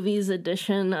the movie's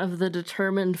addition of the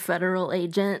determined federal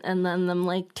agent and then them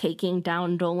like taking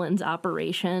down Dolan's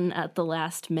operation at the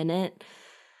last minute.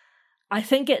 I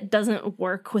think it doesn't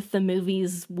work with the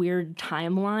movie's weird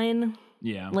timeline.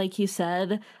 Yeah. Like you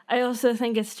said. I also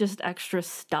think it's just extra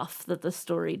stuff that the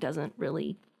story doesn't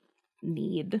really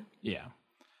need. Yeah.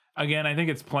 Again, I think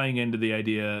it's playing into the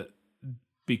idea,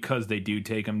 because they do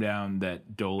take him down,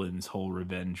 that Dolan's whole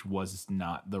revenge was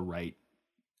not the right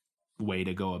way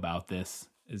to go about this.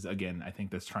 Is, again, I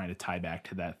think that's trying to tie back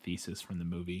to that thesis from the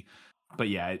movie. But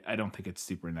yeah, I don't think it's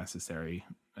super necessary.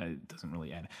 It doesn't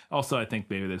really add. Also, I think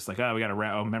maybe there's like, we got to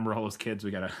remember all those kids.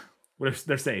 We got to,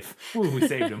 they're safe. Ooh, we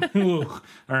saved them. Ooh. All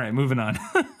right, moving on.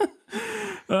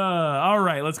 All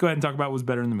right, let's go ahead and talk about what was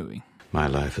better in the movie. My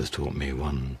life has taught me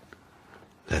one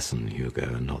lesson,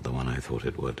 Hugo, and not the one I thought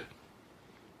it would.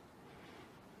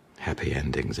 Happy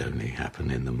endings only happen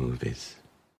in the movies.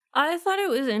 I thought it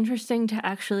was interesting to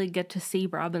actually get to see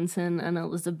Robinson and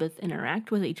Elizabeth interact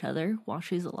with each other while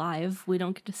she's alive. We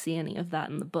don't get to see any of that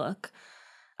in the book.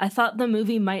 I thought the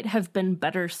movie might have been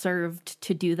better served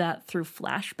to do that through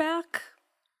flashback.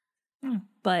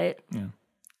 But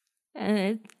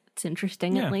it's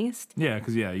interesting at least. Yeah,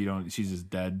 because she's just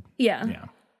dead. Yeah. Yeah.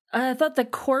 I thought the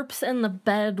corpse in the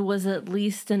bed was at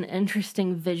least an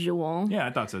interesting visual. Yeah,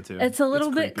 I thought so too. It's a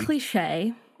little bit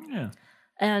cliche. Yeah.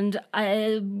 And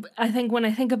I think when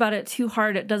I think about it too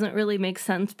hard, it doesn't really make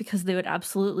sense because they would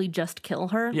absolutely just kill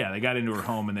her. Yeah, they got into her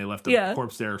home and they left the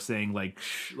corpse there saying like,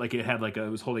 shh, like it had like it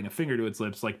was holding a finger to its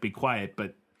lips, like be quiet.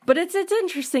 But it's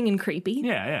interesting and creepy.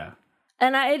 Yeah, yeah.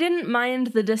 And I didn't mind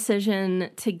the decision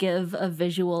to give a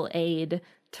visual aid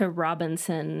to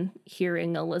Robinson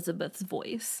hearing Elizabeth's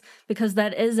voice, because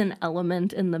that is an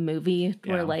element in the movie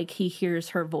where like he hears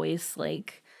her voice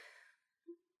like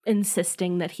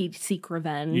insisting that he seek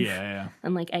revenge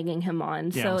and like egging him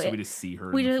on. So we just see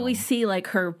her. We see like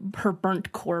her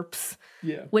burnt corpse.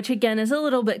 Yeah. Which again is a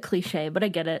little bit cliche, but I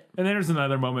get it. And then there's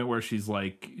another moment where she's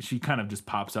like, she kind of just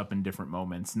pops up in different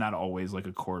moments, not always like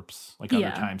a corpse. Like other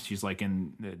times she's like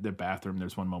in the bathroom.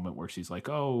 There's one moment where she's like,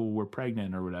 "Oh, we're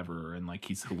pregnant" or whatever, and like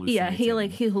he's hallucinating. Yeah,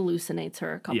 he hallucinates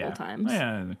her a couple times.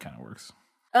 Yeah, it kind of works.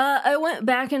 I went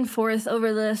back and forth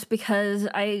over this because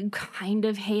I kind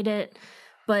of hate it.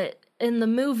 But in the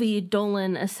movie,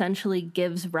 Dolan essentially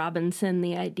gives Robinson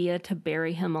the idea to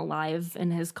bury him alive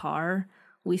in his car.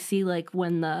 We see like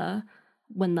when the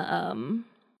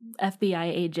FBI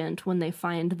agent, when they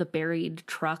find the buried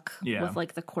truck with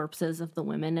like the corpses of the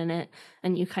women in it,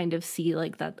 and you kind of see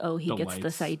like that, he gets lights.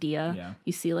 This idea. Yeah.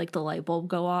 You see like the light bulb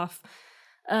go off.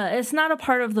 It's not a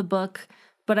part of the book,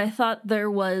 but I thought there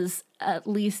was at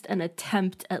least an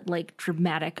attempt at like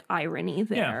dramatic irony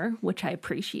there, which I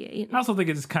appreciate. I also think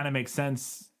it just kind of makes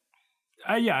sense.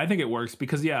 I think it works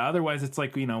because otherwise it's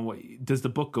like, does the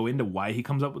book go into why he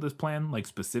comes up with this plan, like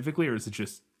specifically, or is it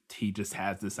just he just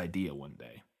has this idea one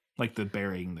day, like the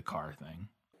burying the car thing?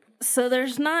 So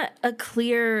there's not a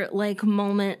clear like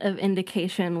moment of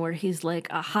indication where he's like,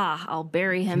 aha, I'll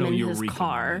bury him in his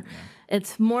car.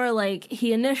 It's more like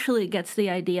he initially gets the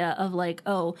idea of like,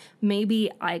 oh, maybe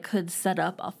I could set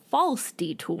up a false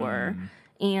detour.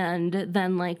 And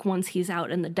then like once he's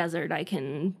out in the desert, I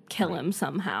can kill him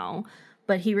somehow.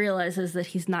 But he realizes that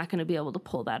he's not going to be able to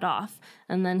pull that off.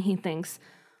 And then he thinks,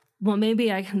 well,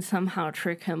 maybe I can somehow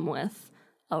trick him with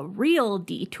a real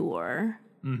detour.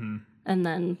 And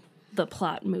then the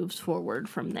plot moves forward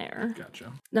from there.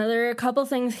 Gotcha. Now, there are a couple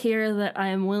things here that I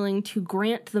am willing to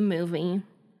grant the movie.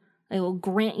 I will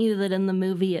grant you that in the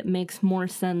movie it makes more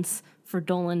sense for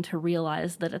Dolan to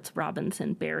realize that it's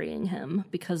Robinson burying him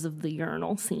because of the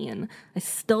urinal scene. I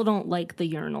still don't like the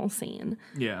urinal scene.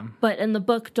 Yeah. But in the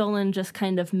book, Dolan just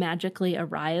kind of magically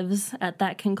arrives at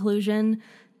that conclusion,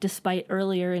 despite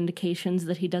earlier indications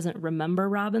that he doesn't remember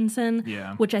Robinson,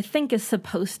 Yeah. which I think is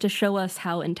supposed to show us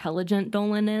how intelligent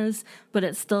Dolan is, but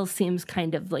it still seems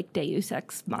kind of like Deus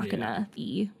Ex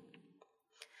Machina-y.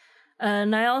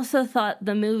 And I also thought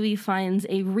the movie finds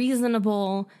a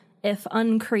reasonable, if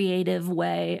uncreative,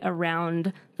 way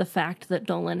around the fact that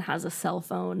Dolan has a cell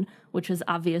phone, which is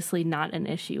obviously not an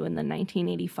issue in the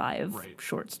 1985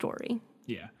 short story.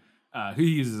 Yeah. He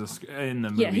uses in the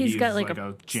movie. Yeah, he's got uses like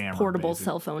a jammer, portable basically.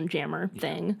 cell phone jammer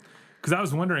thing. Because I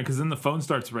was wondering, because then the phone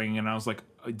starts ringing, and I was like,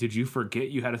 did you forget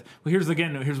you had a... Well, here's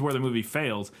where the movie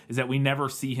fails, is that we never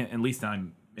see him, at least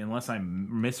unless I'm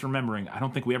misremembering, I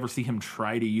don't think we ever see him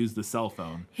try to use the cell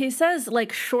phone. He says,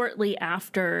 like, shortly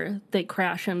after they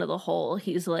crash into the hole,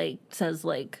 he's like, says,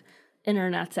 like,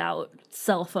 internet's out,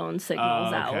 cell phone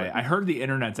signal's out. I heard the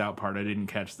internet's out part. I didn't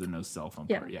catch the no cell phone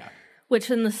part. Yeah. Which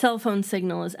in the cell phone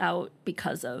signal is out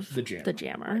because of The jammer. The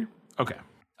jammer. Okay.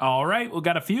 All right. We've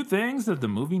got a few things that the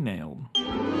movie nailed.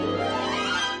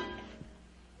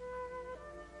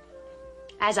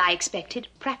 As I expected,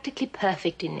 practically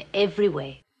perfect in every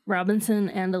way. Robinson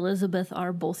and Elizabeth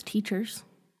are both teachers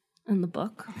in the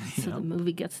book, so the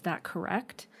movie gets that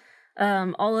correct.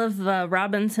 All of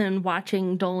Robinson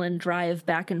watching Dolan drive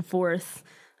back and forth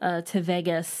to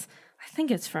Vegas. I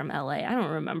think it's from LA. I don't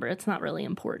remember. It's not really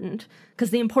important. Because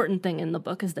the important thing in the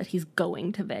book is that he's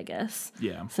going to Vegas.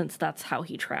 Yeah. Since that's how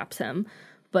he traps him.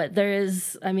 But there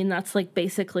is, I mean, that's like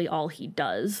basically all he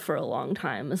does for a long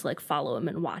time is like follow him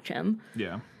and watch him.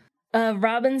 Yeah.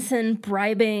 Robinson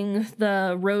bribing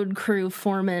the road crew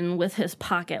foreman with his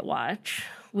pocket watch,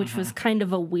 which was kind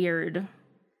of a weird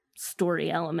story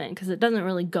element because it doesn't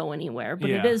really go anywhere, but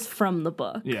it is from the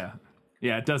book. Yeah.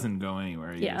 Yeah, it doesn't go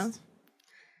anywhere.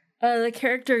 The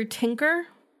character Tinker,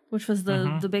 which was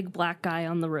the big black guy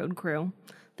on the road crew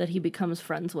that he becomes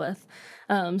friends with.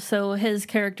 So his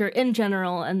character in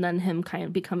general, and then him kind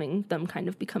of becoming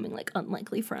like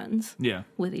unlikely friends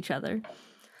with each other.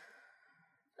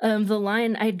 The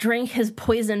line, "I drank his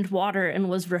poisoned water and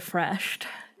was refreshed,"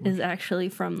 is actually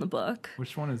from the book.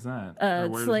 Which one is that?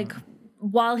 It's like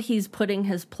while he's putting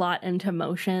his plot into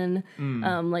motion,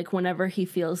 like whenever he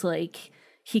feels like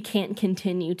he can't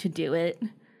continue to do it,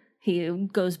 he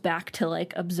goes back to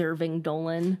like observing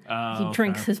Dolan. He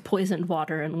drinks his poisoned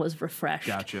water and was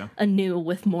refreshed anew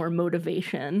with more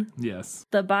motivation. Yes.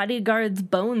 The bodyguard's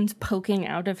bones poking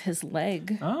out of his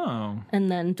leg. Oh. And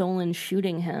then Dolan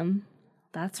shooting him.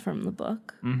 That's from the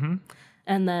book. Mm-hmm.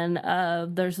 And then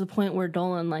there's the point where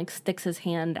Dolan like sticks his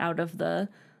hand out of the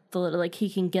like he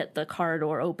can get the car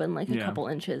door open like a couple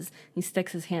inches. He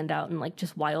sticks his hand out and like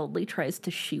just wildly tries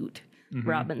to shoot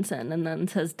Robinson and then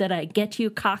says, "Did I get you,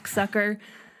 cocksucker?"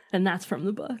 And that's from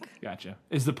the book. Gotcha.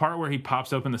 Is the part where he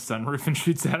pops open the sunroof and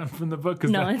shoots at him from the book?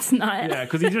 No, it's not. Yeah,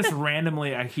 because he just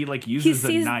randomly, he like uses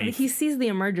a knife. He sees the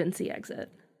emergency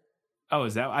exit. Oh,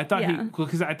 is that? I thought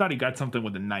because I thought he got something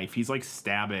with a knife. He's like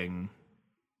stabbing.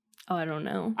 Oh, I don't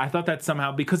know. I thought that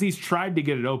somehow, because he's tried to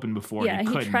get it open before. Yeah,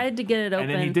 he tried to get it open.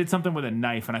 And then he did something with a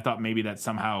knife, and I thought maybe that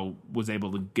somehow was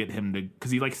able to get him to,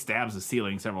 because he like stabs the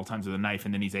ceiling several times with a knife,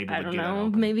 and then he's able to get it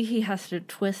open. Maybe he has to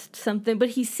twist something, but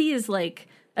he sees like,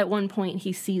 at one point,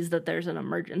 he sees that there's an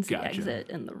emergency exit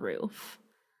in the roof.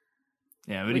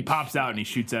 Yeah, but he pops out and he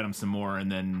shoots at him some more, and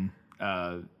then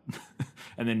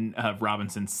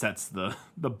Robinson sets the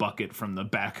bucket from the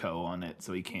backhoe on it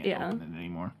so he can't open it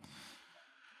anymore.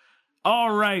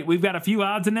 All right, we've got a few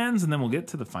odds and ends, and then we'll get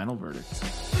to the final verdict.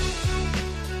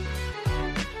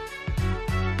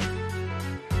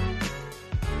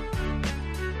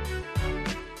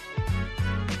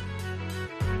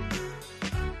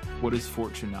 What is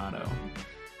Fortunato?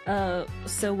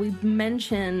 So we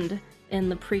mentioned in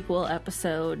the prequel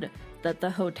episode that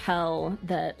the hotel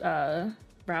that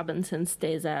Robinson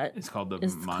stays at is called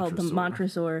the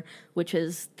Montresor, which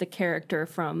is the character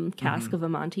from Cask of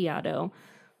Amontillado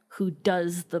who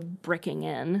does the bricking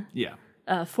in. Yeah.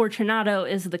 Fortunato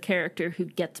is the character who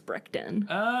gets bricked in.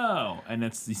 Oh, and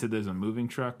you said there's a moving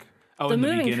truck? Oh, the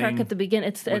moving truck at the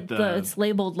beginning, it's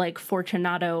labeled like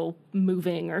Fortunato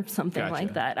moving or something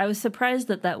like that. I was surprised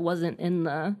that wasn't in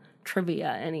the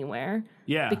trivia anywhere.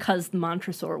 Yeah. Because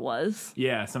Montresor was.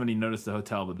 Yeah, somebody noticed the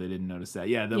hotel, but they didn't notice that.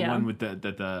 Yeah, the one with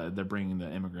they're bringing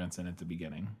the immigrants in at the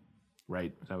beginning.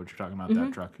 Right? Is that what you're talking about?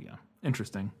 That truck? Yeah.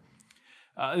 Interesting.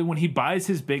 When he buys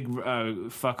his big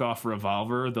fuck off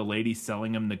revolver, the lady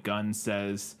selling him the gun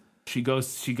says she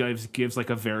gives like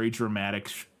a very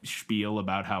dramatic spiel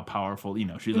about how powerful,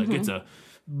 she's like, it's a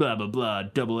blah blah blah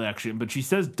double action, but she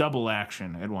says double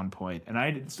action at one point, and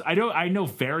I know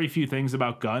very few things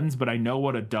about guns, but I know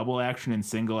what a double action and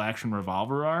single action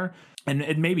revolver are,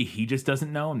 and maybe he just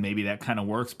doesn't know, and maybe that kind of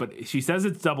works. But she says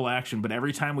it's double action, but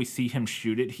every time we see him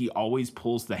shoot it, he always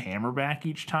pulls the hammer back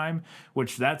each time,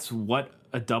 which that's what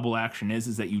a double action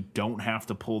is that you don't have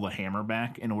to pull the hammer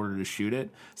back in order to shoot it.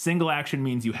 Single action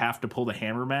means you have to pull the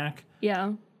hammer back.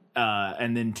 Yeah.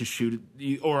 And then to shoot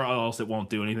it, or else it won't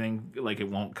do anything. Like, it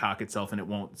won't cock itself and it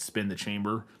won't spin the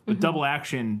chamber. But double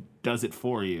action does it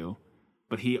for you,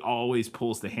 but he always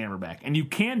pulls the hammer back. And you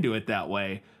can do it that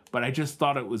way, but I just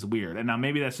thought it was weird. And now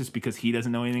maybe that's just because he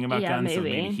doesn't know anything about guns, so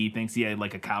maybe he thinks,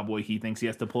 like a cowboy, he thinks he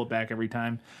has to pull it back every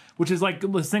time. Which is like,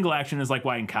 the single action is like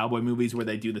why in cowboy movies where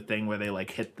they do the thing where they like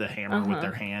hit the hammer with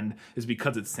their hand, is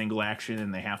because it's single action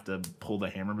and they have to pull the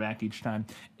hammer back each time.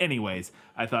 Anyways,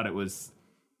 I thought it was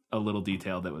a little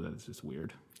detail that was just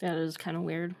weird. That is kind of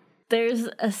weird. There's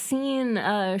a scene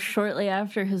shortly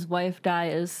after his wife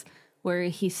dies where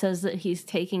he says that he's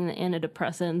taking the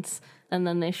antidepressants, and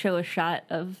then they show a shot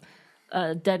of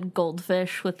a dead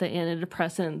goldfish with the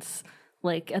antidepressants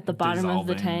like at the bottom of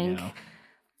the tank.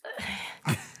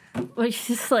 Which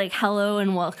is like, hello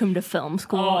and welcome to film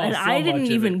school. And I didn't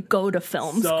even go to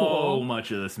film school. So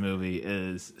much of this movie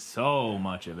is so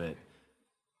much of it.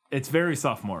 It's very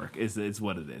sophomoric, is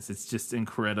what it is. It's just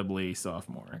incredibly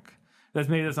sophomoric. That's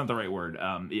not the right word.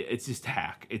 It's just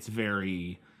hack. It's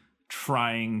very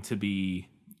trying to be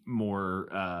more...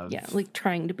 like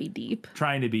trying to be deep.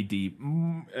 Trying to be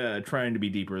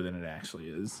deeper than it actually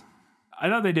is. I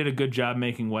thought they did a good job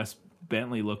making Wes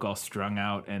Bentley look all strung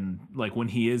out, and like when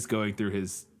he is going through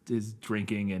his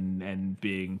drinking and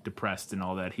being depressed and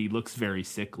all that, he looks very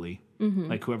sickly.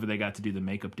 Like whoever they got to do the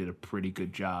makeup did a pretty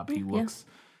good job. He looks...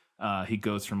 he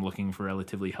goes from looking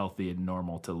relatively healthy and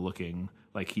normal to looking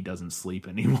like he doesn't sleep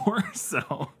anymore.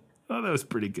 So that was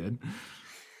pretty good.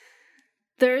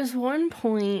 There's one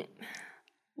point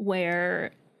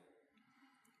where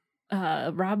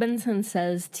Robinson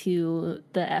says to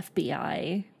the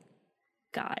FBI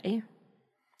guy,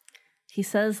 he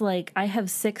says, like, I have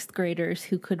sixth graders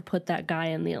who could put that guy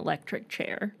in the electric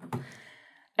chair.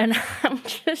 And I'm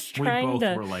just trying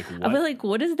to... were like, what? I'm like,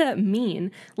 what does that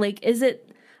mean? Like, is it...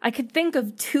 I could think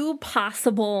of two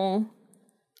possible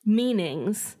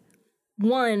meanings.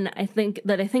 One, I think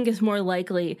is more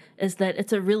likely is that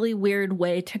it's a really weird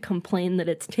way to complain that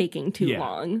it's taking too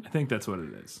long. I think that's what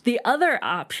it is. The other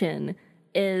option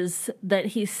is that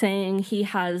he's saying he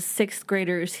has sixth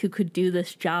graders who could do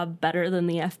this job better than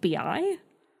the FBI.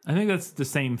 I think that's the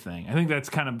same thing. I think that's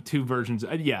kind of two versions.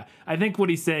 I think what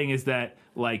he's saying is that,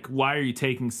 like, why are you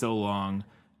taking so long?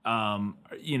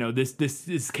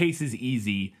 This case is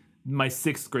easy. My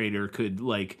sixth grader could,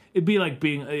 like, it'd be like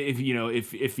being, if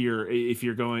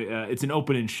you're going, it's an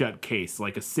open and shut case.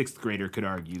 Like a sixth grader could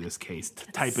argue this case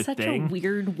type of thing. Such a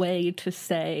weird way to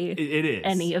say it is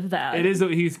any of that. It is.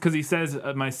 Because he says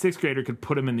my sixth grader could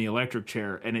put him in the electric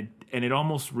chair, and it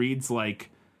almost reads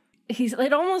like.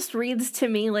 It almost reads to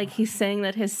me like he's saying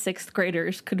that his sixth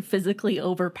graders could physically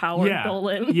overpower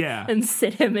Dolan and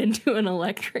sit him into an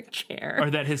electric chair. Or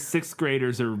that his sixth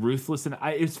graders are ruthless. And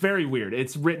it's very weird.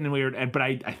 It's written weird, but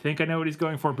I think I know what he's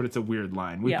going for, but it's a weird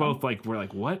line. We both we're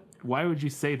like, what? Why would you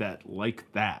say that like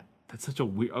that? That's such a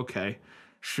weird... Okay,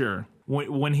 sure.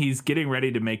 When he's getting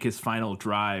ready to make his final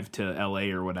drive to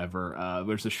L.A. or whatever,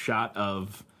 there's a shot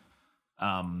of...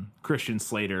 Christian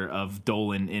Slater of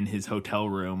Dolan in his hotel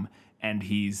room, and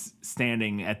he's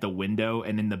standing at the window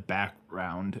and in the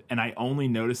background. And I only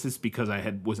noticed this because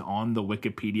I was on the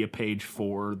Wikipedia page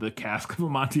for the Cask of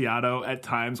Amontillado at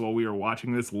times while we were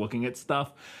watching this, looking at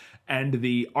stuff. And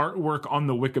the artwork on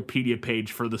the Wikipedia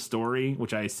page for the story,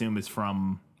 which I assume is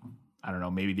from, I don't know,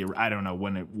 maybe I don't know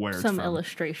where it's from. Some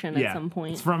illustration at some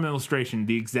point. It's from illustration.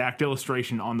 The exact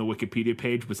illustration on the Wikipedia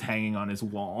page was hanging on his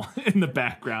wall in the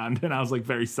background. And I was like,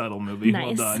 very subtle movie.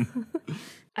 Nice. Well done.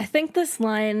 I think this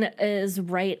line is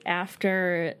right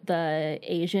after the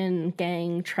Asian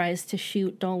gang tries to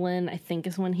shoot Dolan, I think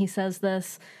is when he says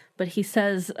this. But he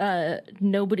says,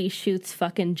 nobody shoots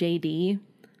fucking JD,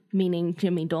 meaning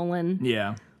Jimmy Dolan.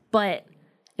 Yeah. But,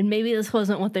 and maybe this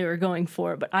wasn't what they were going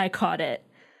for, but I caught it.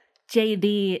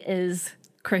 JD is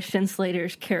Christian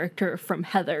Slater's character from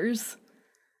Heathers.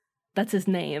 That's his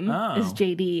name, is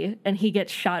JD, and he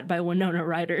gets shot by Winona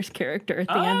Ryder's character at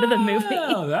the end of the movie.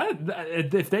 That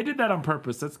if they did that on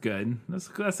purpose, that's good.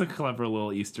 That's a clever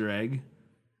little Easter egg.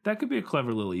 That could be a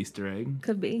clever little Easter egg.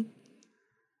 Could be.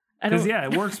 Because,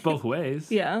 it works both ways.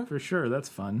 Yeah. For sure. That's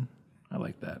fun. I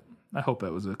like that. I hope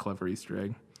that was a clever Easter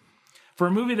egg. For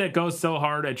a movie that goes so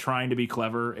hard at trying to be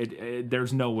clever,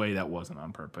 there's no way that wasn't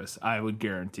on purpose. I would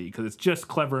guarantee, because it's just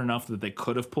clever enough that they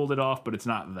could have pulled it off, but it's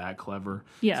not that clever.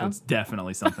 Yeah. So it's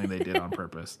definitely something they did on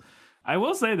purpose. I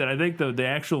will say that I think the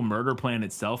actual murder plan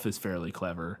itself is fairly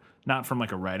clever. Not from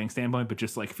like a writing standpoint, but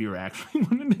just like if you were actually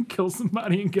wanting to kill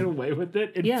somebody and get away with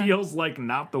it, it feels like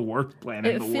not the worst plan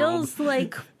in the world. It feels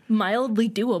like mildly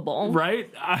doable.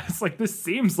 Right? It's like, this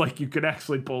seems like you could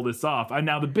actually pull this off.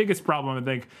 Now, the biggest problem, I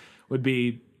think, would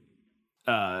be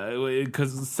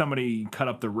because somebody cut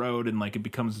up the road and like it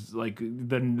becomes like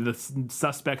the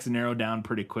suspects narrow down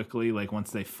pretty quickly, like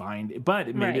once they find it.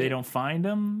 But maybe they don't find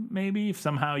them. Maybe if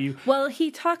somehow you. Well,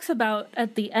 he talks about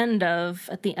at the end of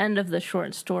the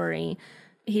short story,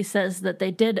 he says that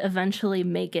they did eventually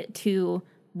make it to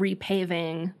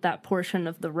repaving that portion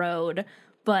of the road,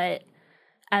 but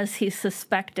as he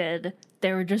suspected,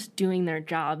 they were just doing their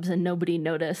jobs and nobody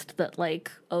noticed that,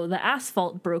 like, oh, the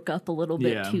asphalt broke up a little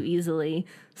bit too easily.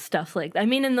 Stuff like that. I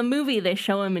mean, in the movie, they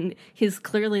show him and he's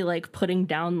clearly, like, putting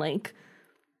down, like,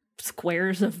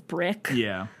 squares of brick.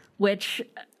 Yeah. Which,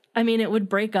 I mean, it would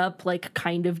break up, like,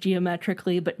 kind of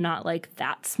geometrically, but not, like,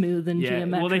 that smooth and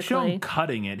geometrically. Well, they show him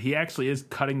cutting it. He actually is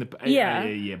cutting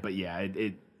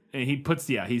the... He puts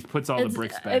all the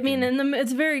bricks back. I mean,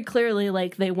 it's very clearly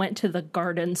like they went to the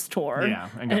garden store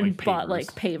and bought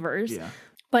like pavers. Yeah.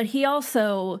 But he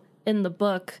also, in the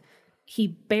book, he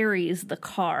buries the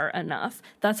car enough.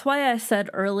 That's why I said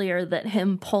earlier that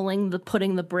him putting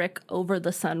the brick over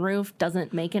the sunroof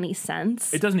doesn't make any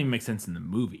sense. It doesn't even make sense in the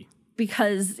movie.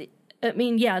 Because, I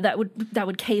mean, that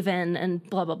would cave in and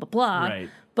blah, blah, blah, blah. Right.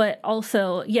 But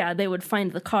also, they would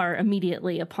find the car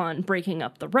immediately upon breaking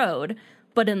up the road.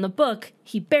 But in the book,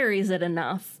 he buries it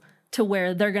enough to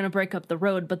where they're going to break up the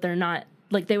road, but they're not,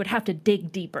 like, they would have to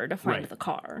dig deeper to find the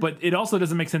car. But it also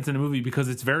doesn't make sense in the movie because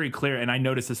it's very clear, and I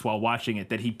noticed this while watching it,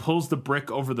 that he pulls the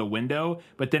brick over the window,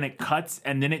 but then it cuts,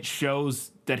 and then it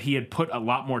shows that he had put a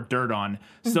lot more dirt on.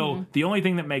 So the only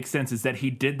thing that makes sense is that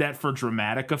he did that for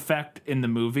dramatic effect in the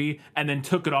movie, and then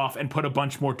took it off and put a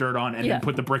bunch more dirt on, and then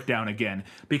put the brick down again.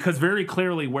 Because very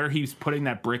clearly where he's putting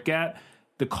that brick at,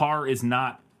 the car is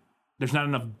not... There's not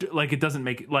enough, like, it doesn't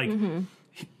make it, like,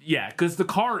 because the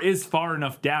car is far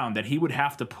enough down that he would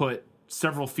have to put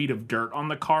several feet of dirt on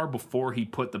the car before he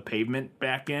put the pavement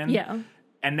back in. Yeah.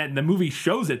 And then the movie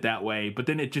shows it that way, but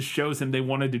then it just shows him they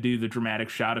wanted to do the dramatic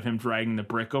shot of him dragging the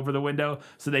brick over the window.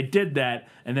 So they did that,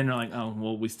 and then they're like, oh,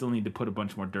 well, we still need to put a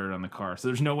bunch more dirt on the car. So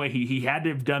there's no way he had to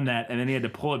have done that, and then he had to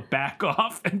pull it back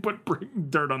off and put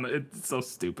dirt on It's so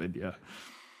stupid,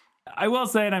 I will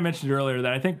say, and I mentioned earlier,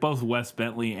 that I think both Wes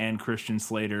Bentley and Christian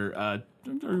Slater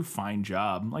do a fine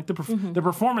job. Like, the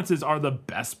performances are the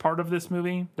best part of this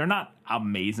movie. They're not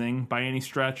amazing by any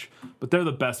stretch, but they're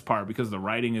the best part because the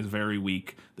writing is very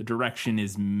weak. The direction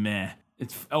is meh.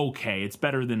 It's okay. It's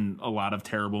better than a lot of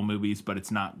terrible movies, but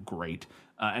it's not great.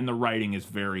 And the writing is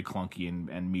very clunky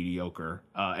and mediocre,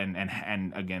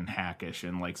 and again, hackish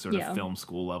and like sort of film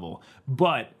school level.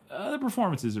 But the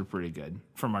performances are pretty good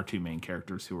from our two main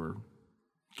characters who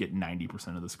get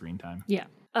 90% of the screen time. Yeah.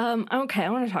 Okay,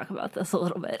 I want to talk about this a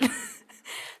little bit.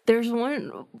 There's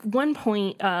one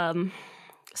point.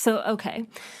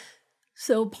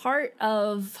 So part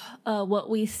of what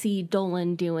we see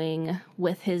Dolan doing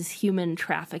with his human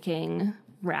trafficking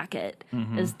racket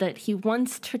is that he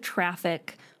wants to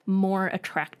traffic more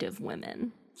attractive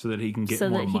women so that he can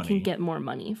get more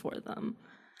money for them.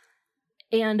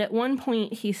 And at one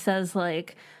point he says,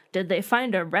 like, did they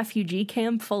find a refugee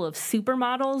camp full of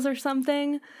supermodels or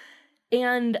something?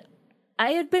 And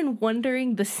I had been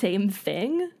wondering the same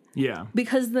thing. Yeah.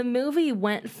 Because the movie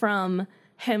went from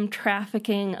him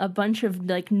trafficking a bunch of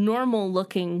like normal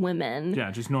looking women.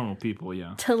 Yeah, just normal people,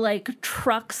 to like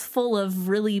trucks full of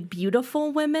really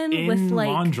beautiful women with like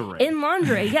lingerie. In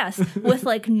lingerie, yes. With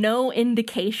like no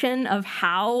indication of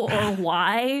how or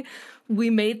why we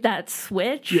made that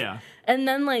switch. Yeah. And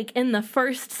then like in the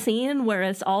first scene where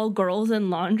it's all girls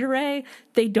in lingerie,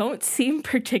 they don't seem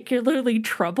particularly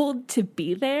troubled to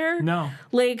be there. No.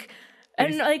 Like,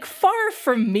 and like far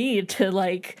from me to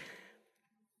like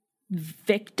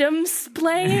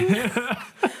victim-splain,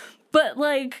 but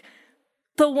like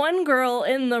the one girl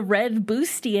in the red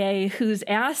bustier whose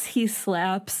ass he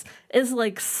slaps is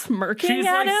like smirking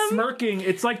at him. Smirking.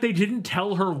 It's like they didn't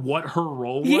tell her what her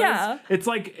role was. Yeah. It's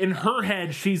like in her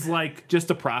head she's like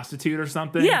just a prostitute or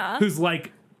something. Yeah. Who's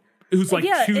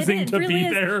choosing to really be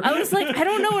is. there. I was like, I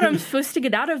don't know what I'm supposed to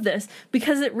get out of this,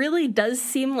 because it really does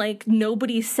seem like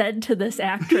nobody said to this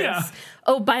actress,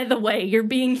 oh, by the way, you're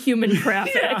being human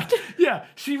trafficked. Yeah.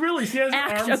 She has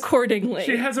act her arms, accordingly.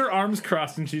 She has her arms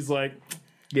crossed and she's like,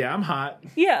 yeah, I'm hot.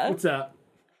 Yeah. What's up?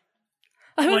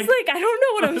 I was like, I don't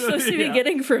know what I'm supposed to be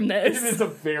getting from this. It is a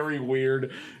very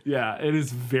weird, it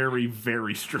is very,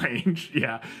 very strange.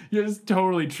 Yeah, it's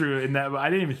totally true in that. I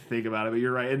didn't even think about it, but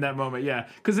you're right in that moment. Yeah,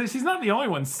 because she's not the only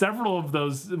one. Several of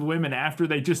those women, after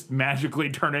they just magically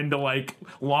turn into like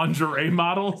lingerie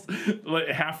models, like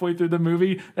halfway through the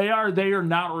movie, they are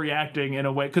not reacting in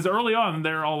a way. Because early on,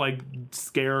 they're all like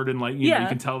scared and like you know, you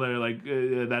can tell they're like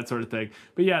that sort of thing.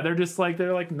 But yeah,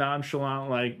 they're like nonchalant,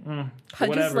 like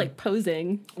whatever, just like posing.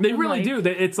 They really do.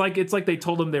 It's like they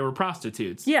told them they were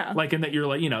prostitutes. Yeah. Like, and that you're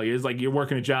like, you know, it's like you're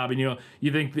working a job and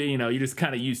you think that, you know, you're just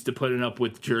kind of used to putting up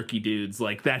with jerky dudes.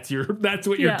 Like that's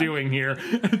what you're doing here.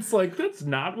 It's like, that's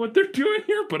not what they're doing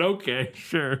here, but okay,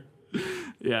 sure.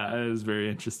 Yeah, it was very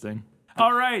interesting.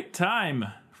 All right, time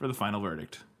for the final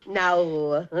verdict.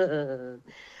 Now,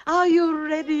 are you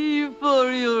ready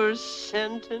for your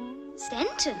sentence?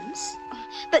 Sentence?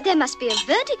 But there must be a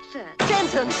verdict first.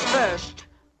 Sentence first,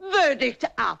 verdict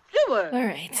afterward. All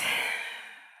right.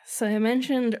 So I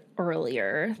mentioned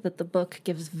earlier that the book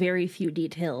gives very few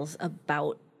details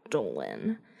about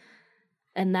Dolan,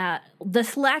 and that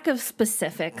this lack of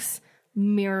specifics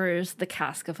mirrors The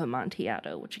Cask of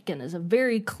Amontillado, which again is a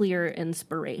very clear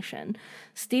inspiration.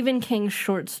 Stephen King's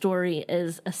short story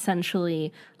is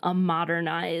essentially a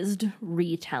modernized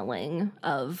retelling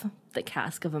of The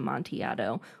Cask of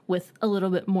Amontillado with a little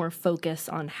bit more focus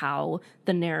on how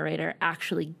the narrator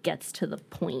actually gets to the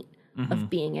point of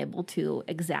being able to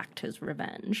exact his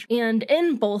revenge. And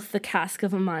in both The Cask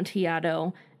of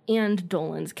Amontillado and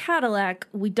Dolan's Cadillac,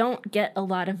 we don't get a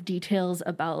lot of details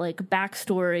about like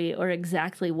backstory or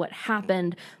exactly what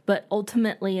happened, but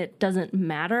ultimately it doesn't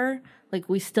matter. Like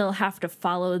we still have to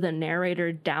follow the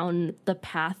narrator down the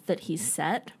path that he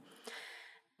set.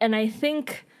 And I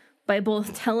think by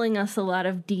both telling us a lot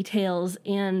of details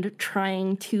and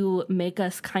trying to make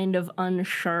us kind of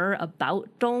unsure about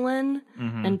Dolan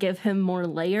and give him more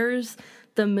layers,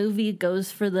 the movie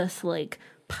goes for this like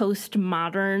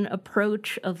postmodern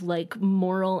approach of like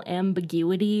moral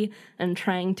ambiguity and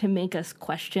trying to make us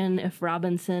question if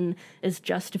Robinson is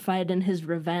justified in his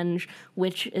revenge,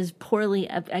 which is poorly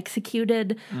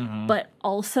executed, but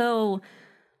also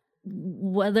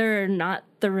whether or not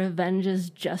the revenge is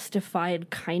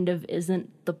justified kind of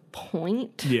isn't the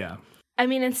point. Yeah. I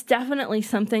mean, it's definitely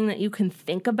something that you can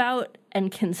think about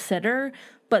and consider,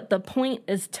 but the point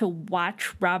is to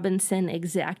watch Robinson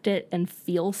exact it and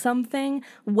feel something,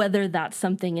 whether that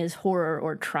something is horror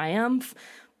or triumph.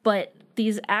 But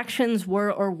these actions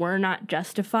were or were not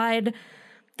justified.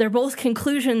 They're both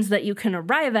conclusions that you can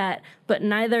arrive at, but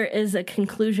neither is a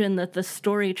conclusion that the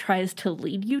story tries to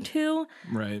lead you to.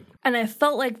 Right. And I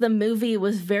felt like the movie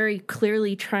was very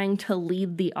clearly trying to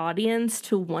lead the audience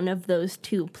to one of those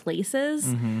two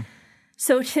places.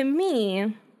 So to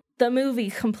me, the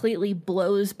movie completely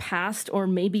blows past or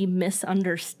maybe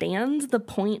misunderstands the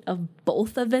point of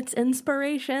both of its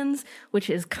inspirations, which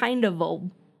is kind of a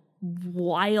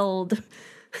wild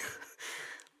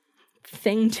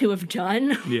thing to have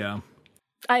done. Yeah.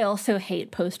 I also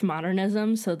hate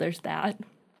postmodernism, so there's that.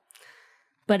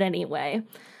 But anyway,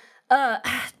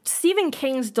 Stephen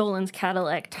King's Dolan's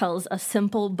Cadillac tells a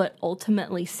simple but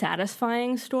ultimately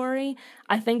satisfying story.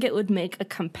 I think it would make a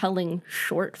compelling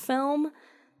short film.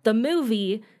 The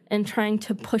movie, in trying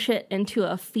to push it into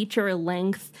a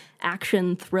feature-length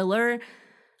action thriller,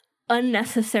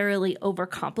 unnecessarily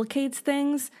overcomplicates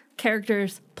things.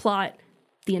 Characters, plot,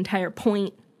 the entire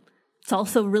point. It's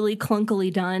also really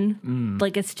clunkily done.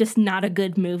 Like, it's just not a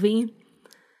good movie.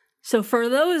 So for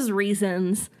those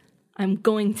reasons, I'm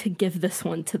going to give this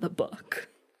one to the book.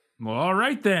 Well, all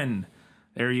right then.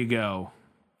 There you go.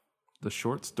 The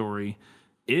short story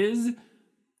is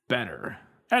better.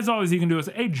 As always, you can do us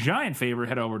a giant favor.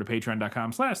 Head over to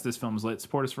patreon.com/thisfilmslit.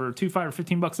 Support us for $2, $5, or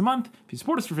 $15 a month. If you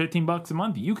support us for $15 a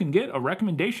month, you can get a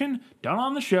recommendation done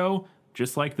on the show,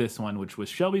 just like this one, which was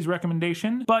Shelby's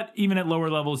recommendation. But even at lower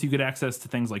levels, you get access to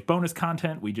things like bonus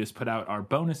content. We just put out our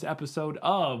bonus episode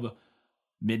of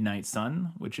Midnight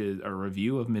Sun, which is a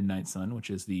review of Midnight Sun, which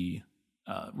is the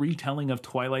retelling of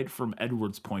Twilight from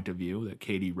Edward's point of view that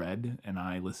Katie read and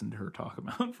I listened to her talk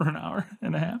about for an hour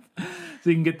and a half. So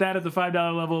you can get that at the $5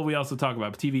 level. We also talk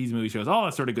about TVs, movie shows, all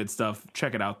that sort of good stuff.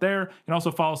 Check it out there. You can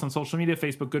also follow us on social media,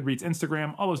 Facebook, Goodreads,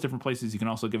 Instagram, all those different places. You can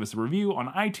also give us a review on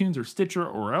iTunes or Stitcher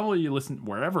or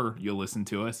wherever you listen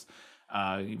to us.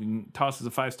 You can toss us a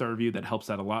 5-star review. That helps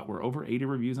out a lot. We're over 80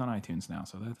 reviews on iTunes now,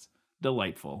 so that's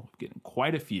delightful. We're getting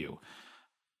quite a few.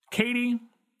 Katie,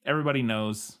 everybody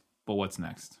knows, but what's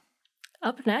next?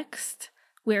 Up next,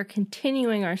 we're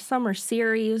continuing our summer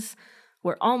series.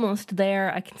 We're almost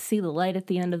there. I can see the light at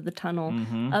the end of the tunnel.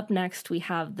 Up next, we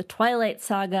have The Twilight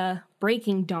Saga,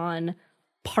 Breaking Dawn,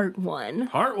 Part 1.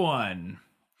 Part 1.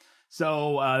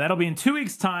 So that'll be in 2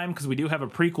 weeks' time because we do have a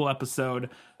prequel episode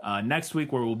next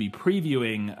week where we'll be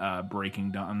previewing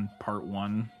Breaking Dawn Part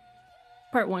 1.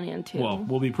 Part 1 and 2. Well,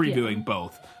 we'll be previewing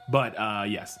both. But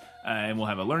yes, and we'll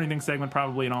have a learning thing segment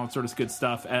probably and all that sort of good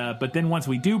stuff. But then once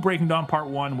we do Breaking Dawn Part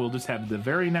 1, we'll just have the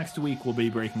very next week will be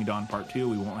Breaking Dawn Part 2.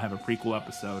 We won't have a prequel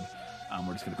episode.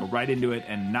 We're just going to go right into it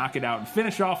and knock it out and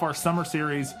finish off our summer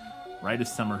series right as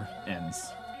summer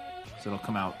ends. So it'll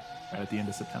come out right at the end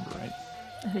of September, right?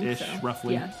 I think ish, so.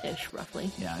 roughly. Yeah, ish,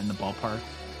 roughly. Yeah, in the ballpark.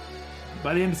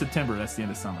 By the end of September, that's the end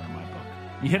of summer in my book.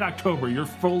 You hit October, you're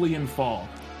fully in fall.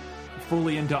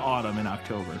 Fully into autumn in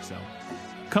October, so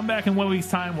come back in 1 week's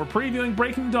time. We're previewing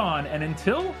Breaking Dawn, and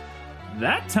until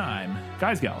that time,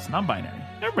 guys, gals, non-binary,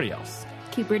 everybody else,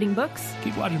 Keep reading books.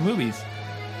 keep watching movies,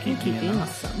 Keep being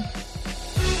awesome. awesome.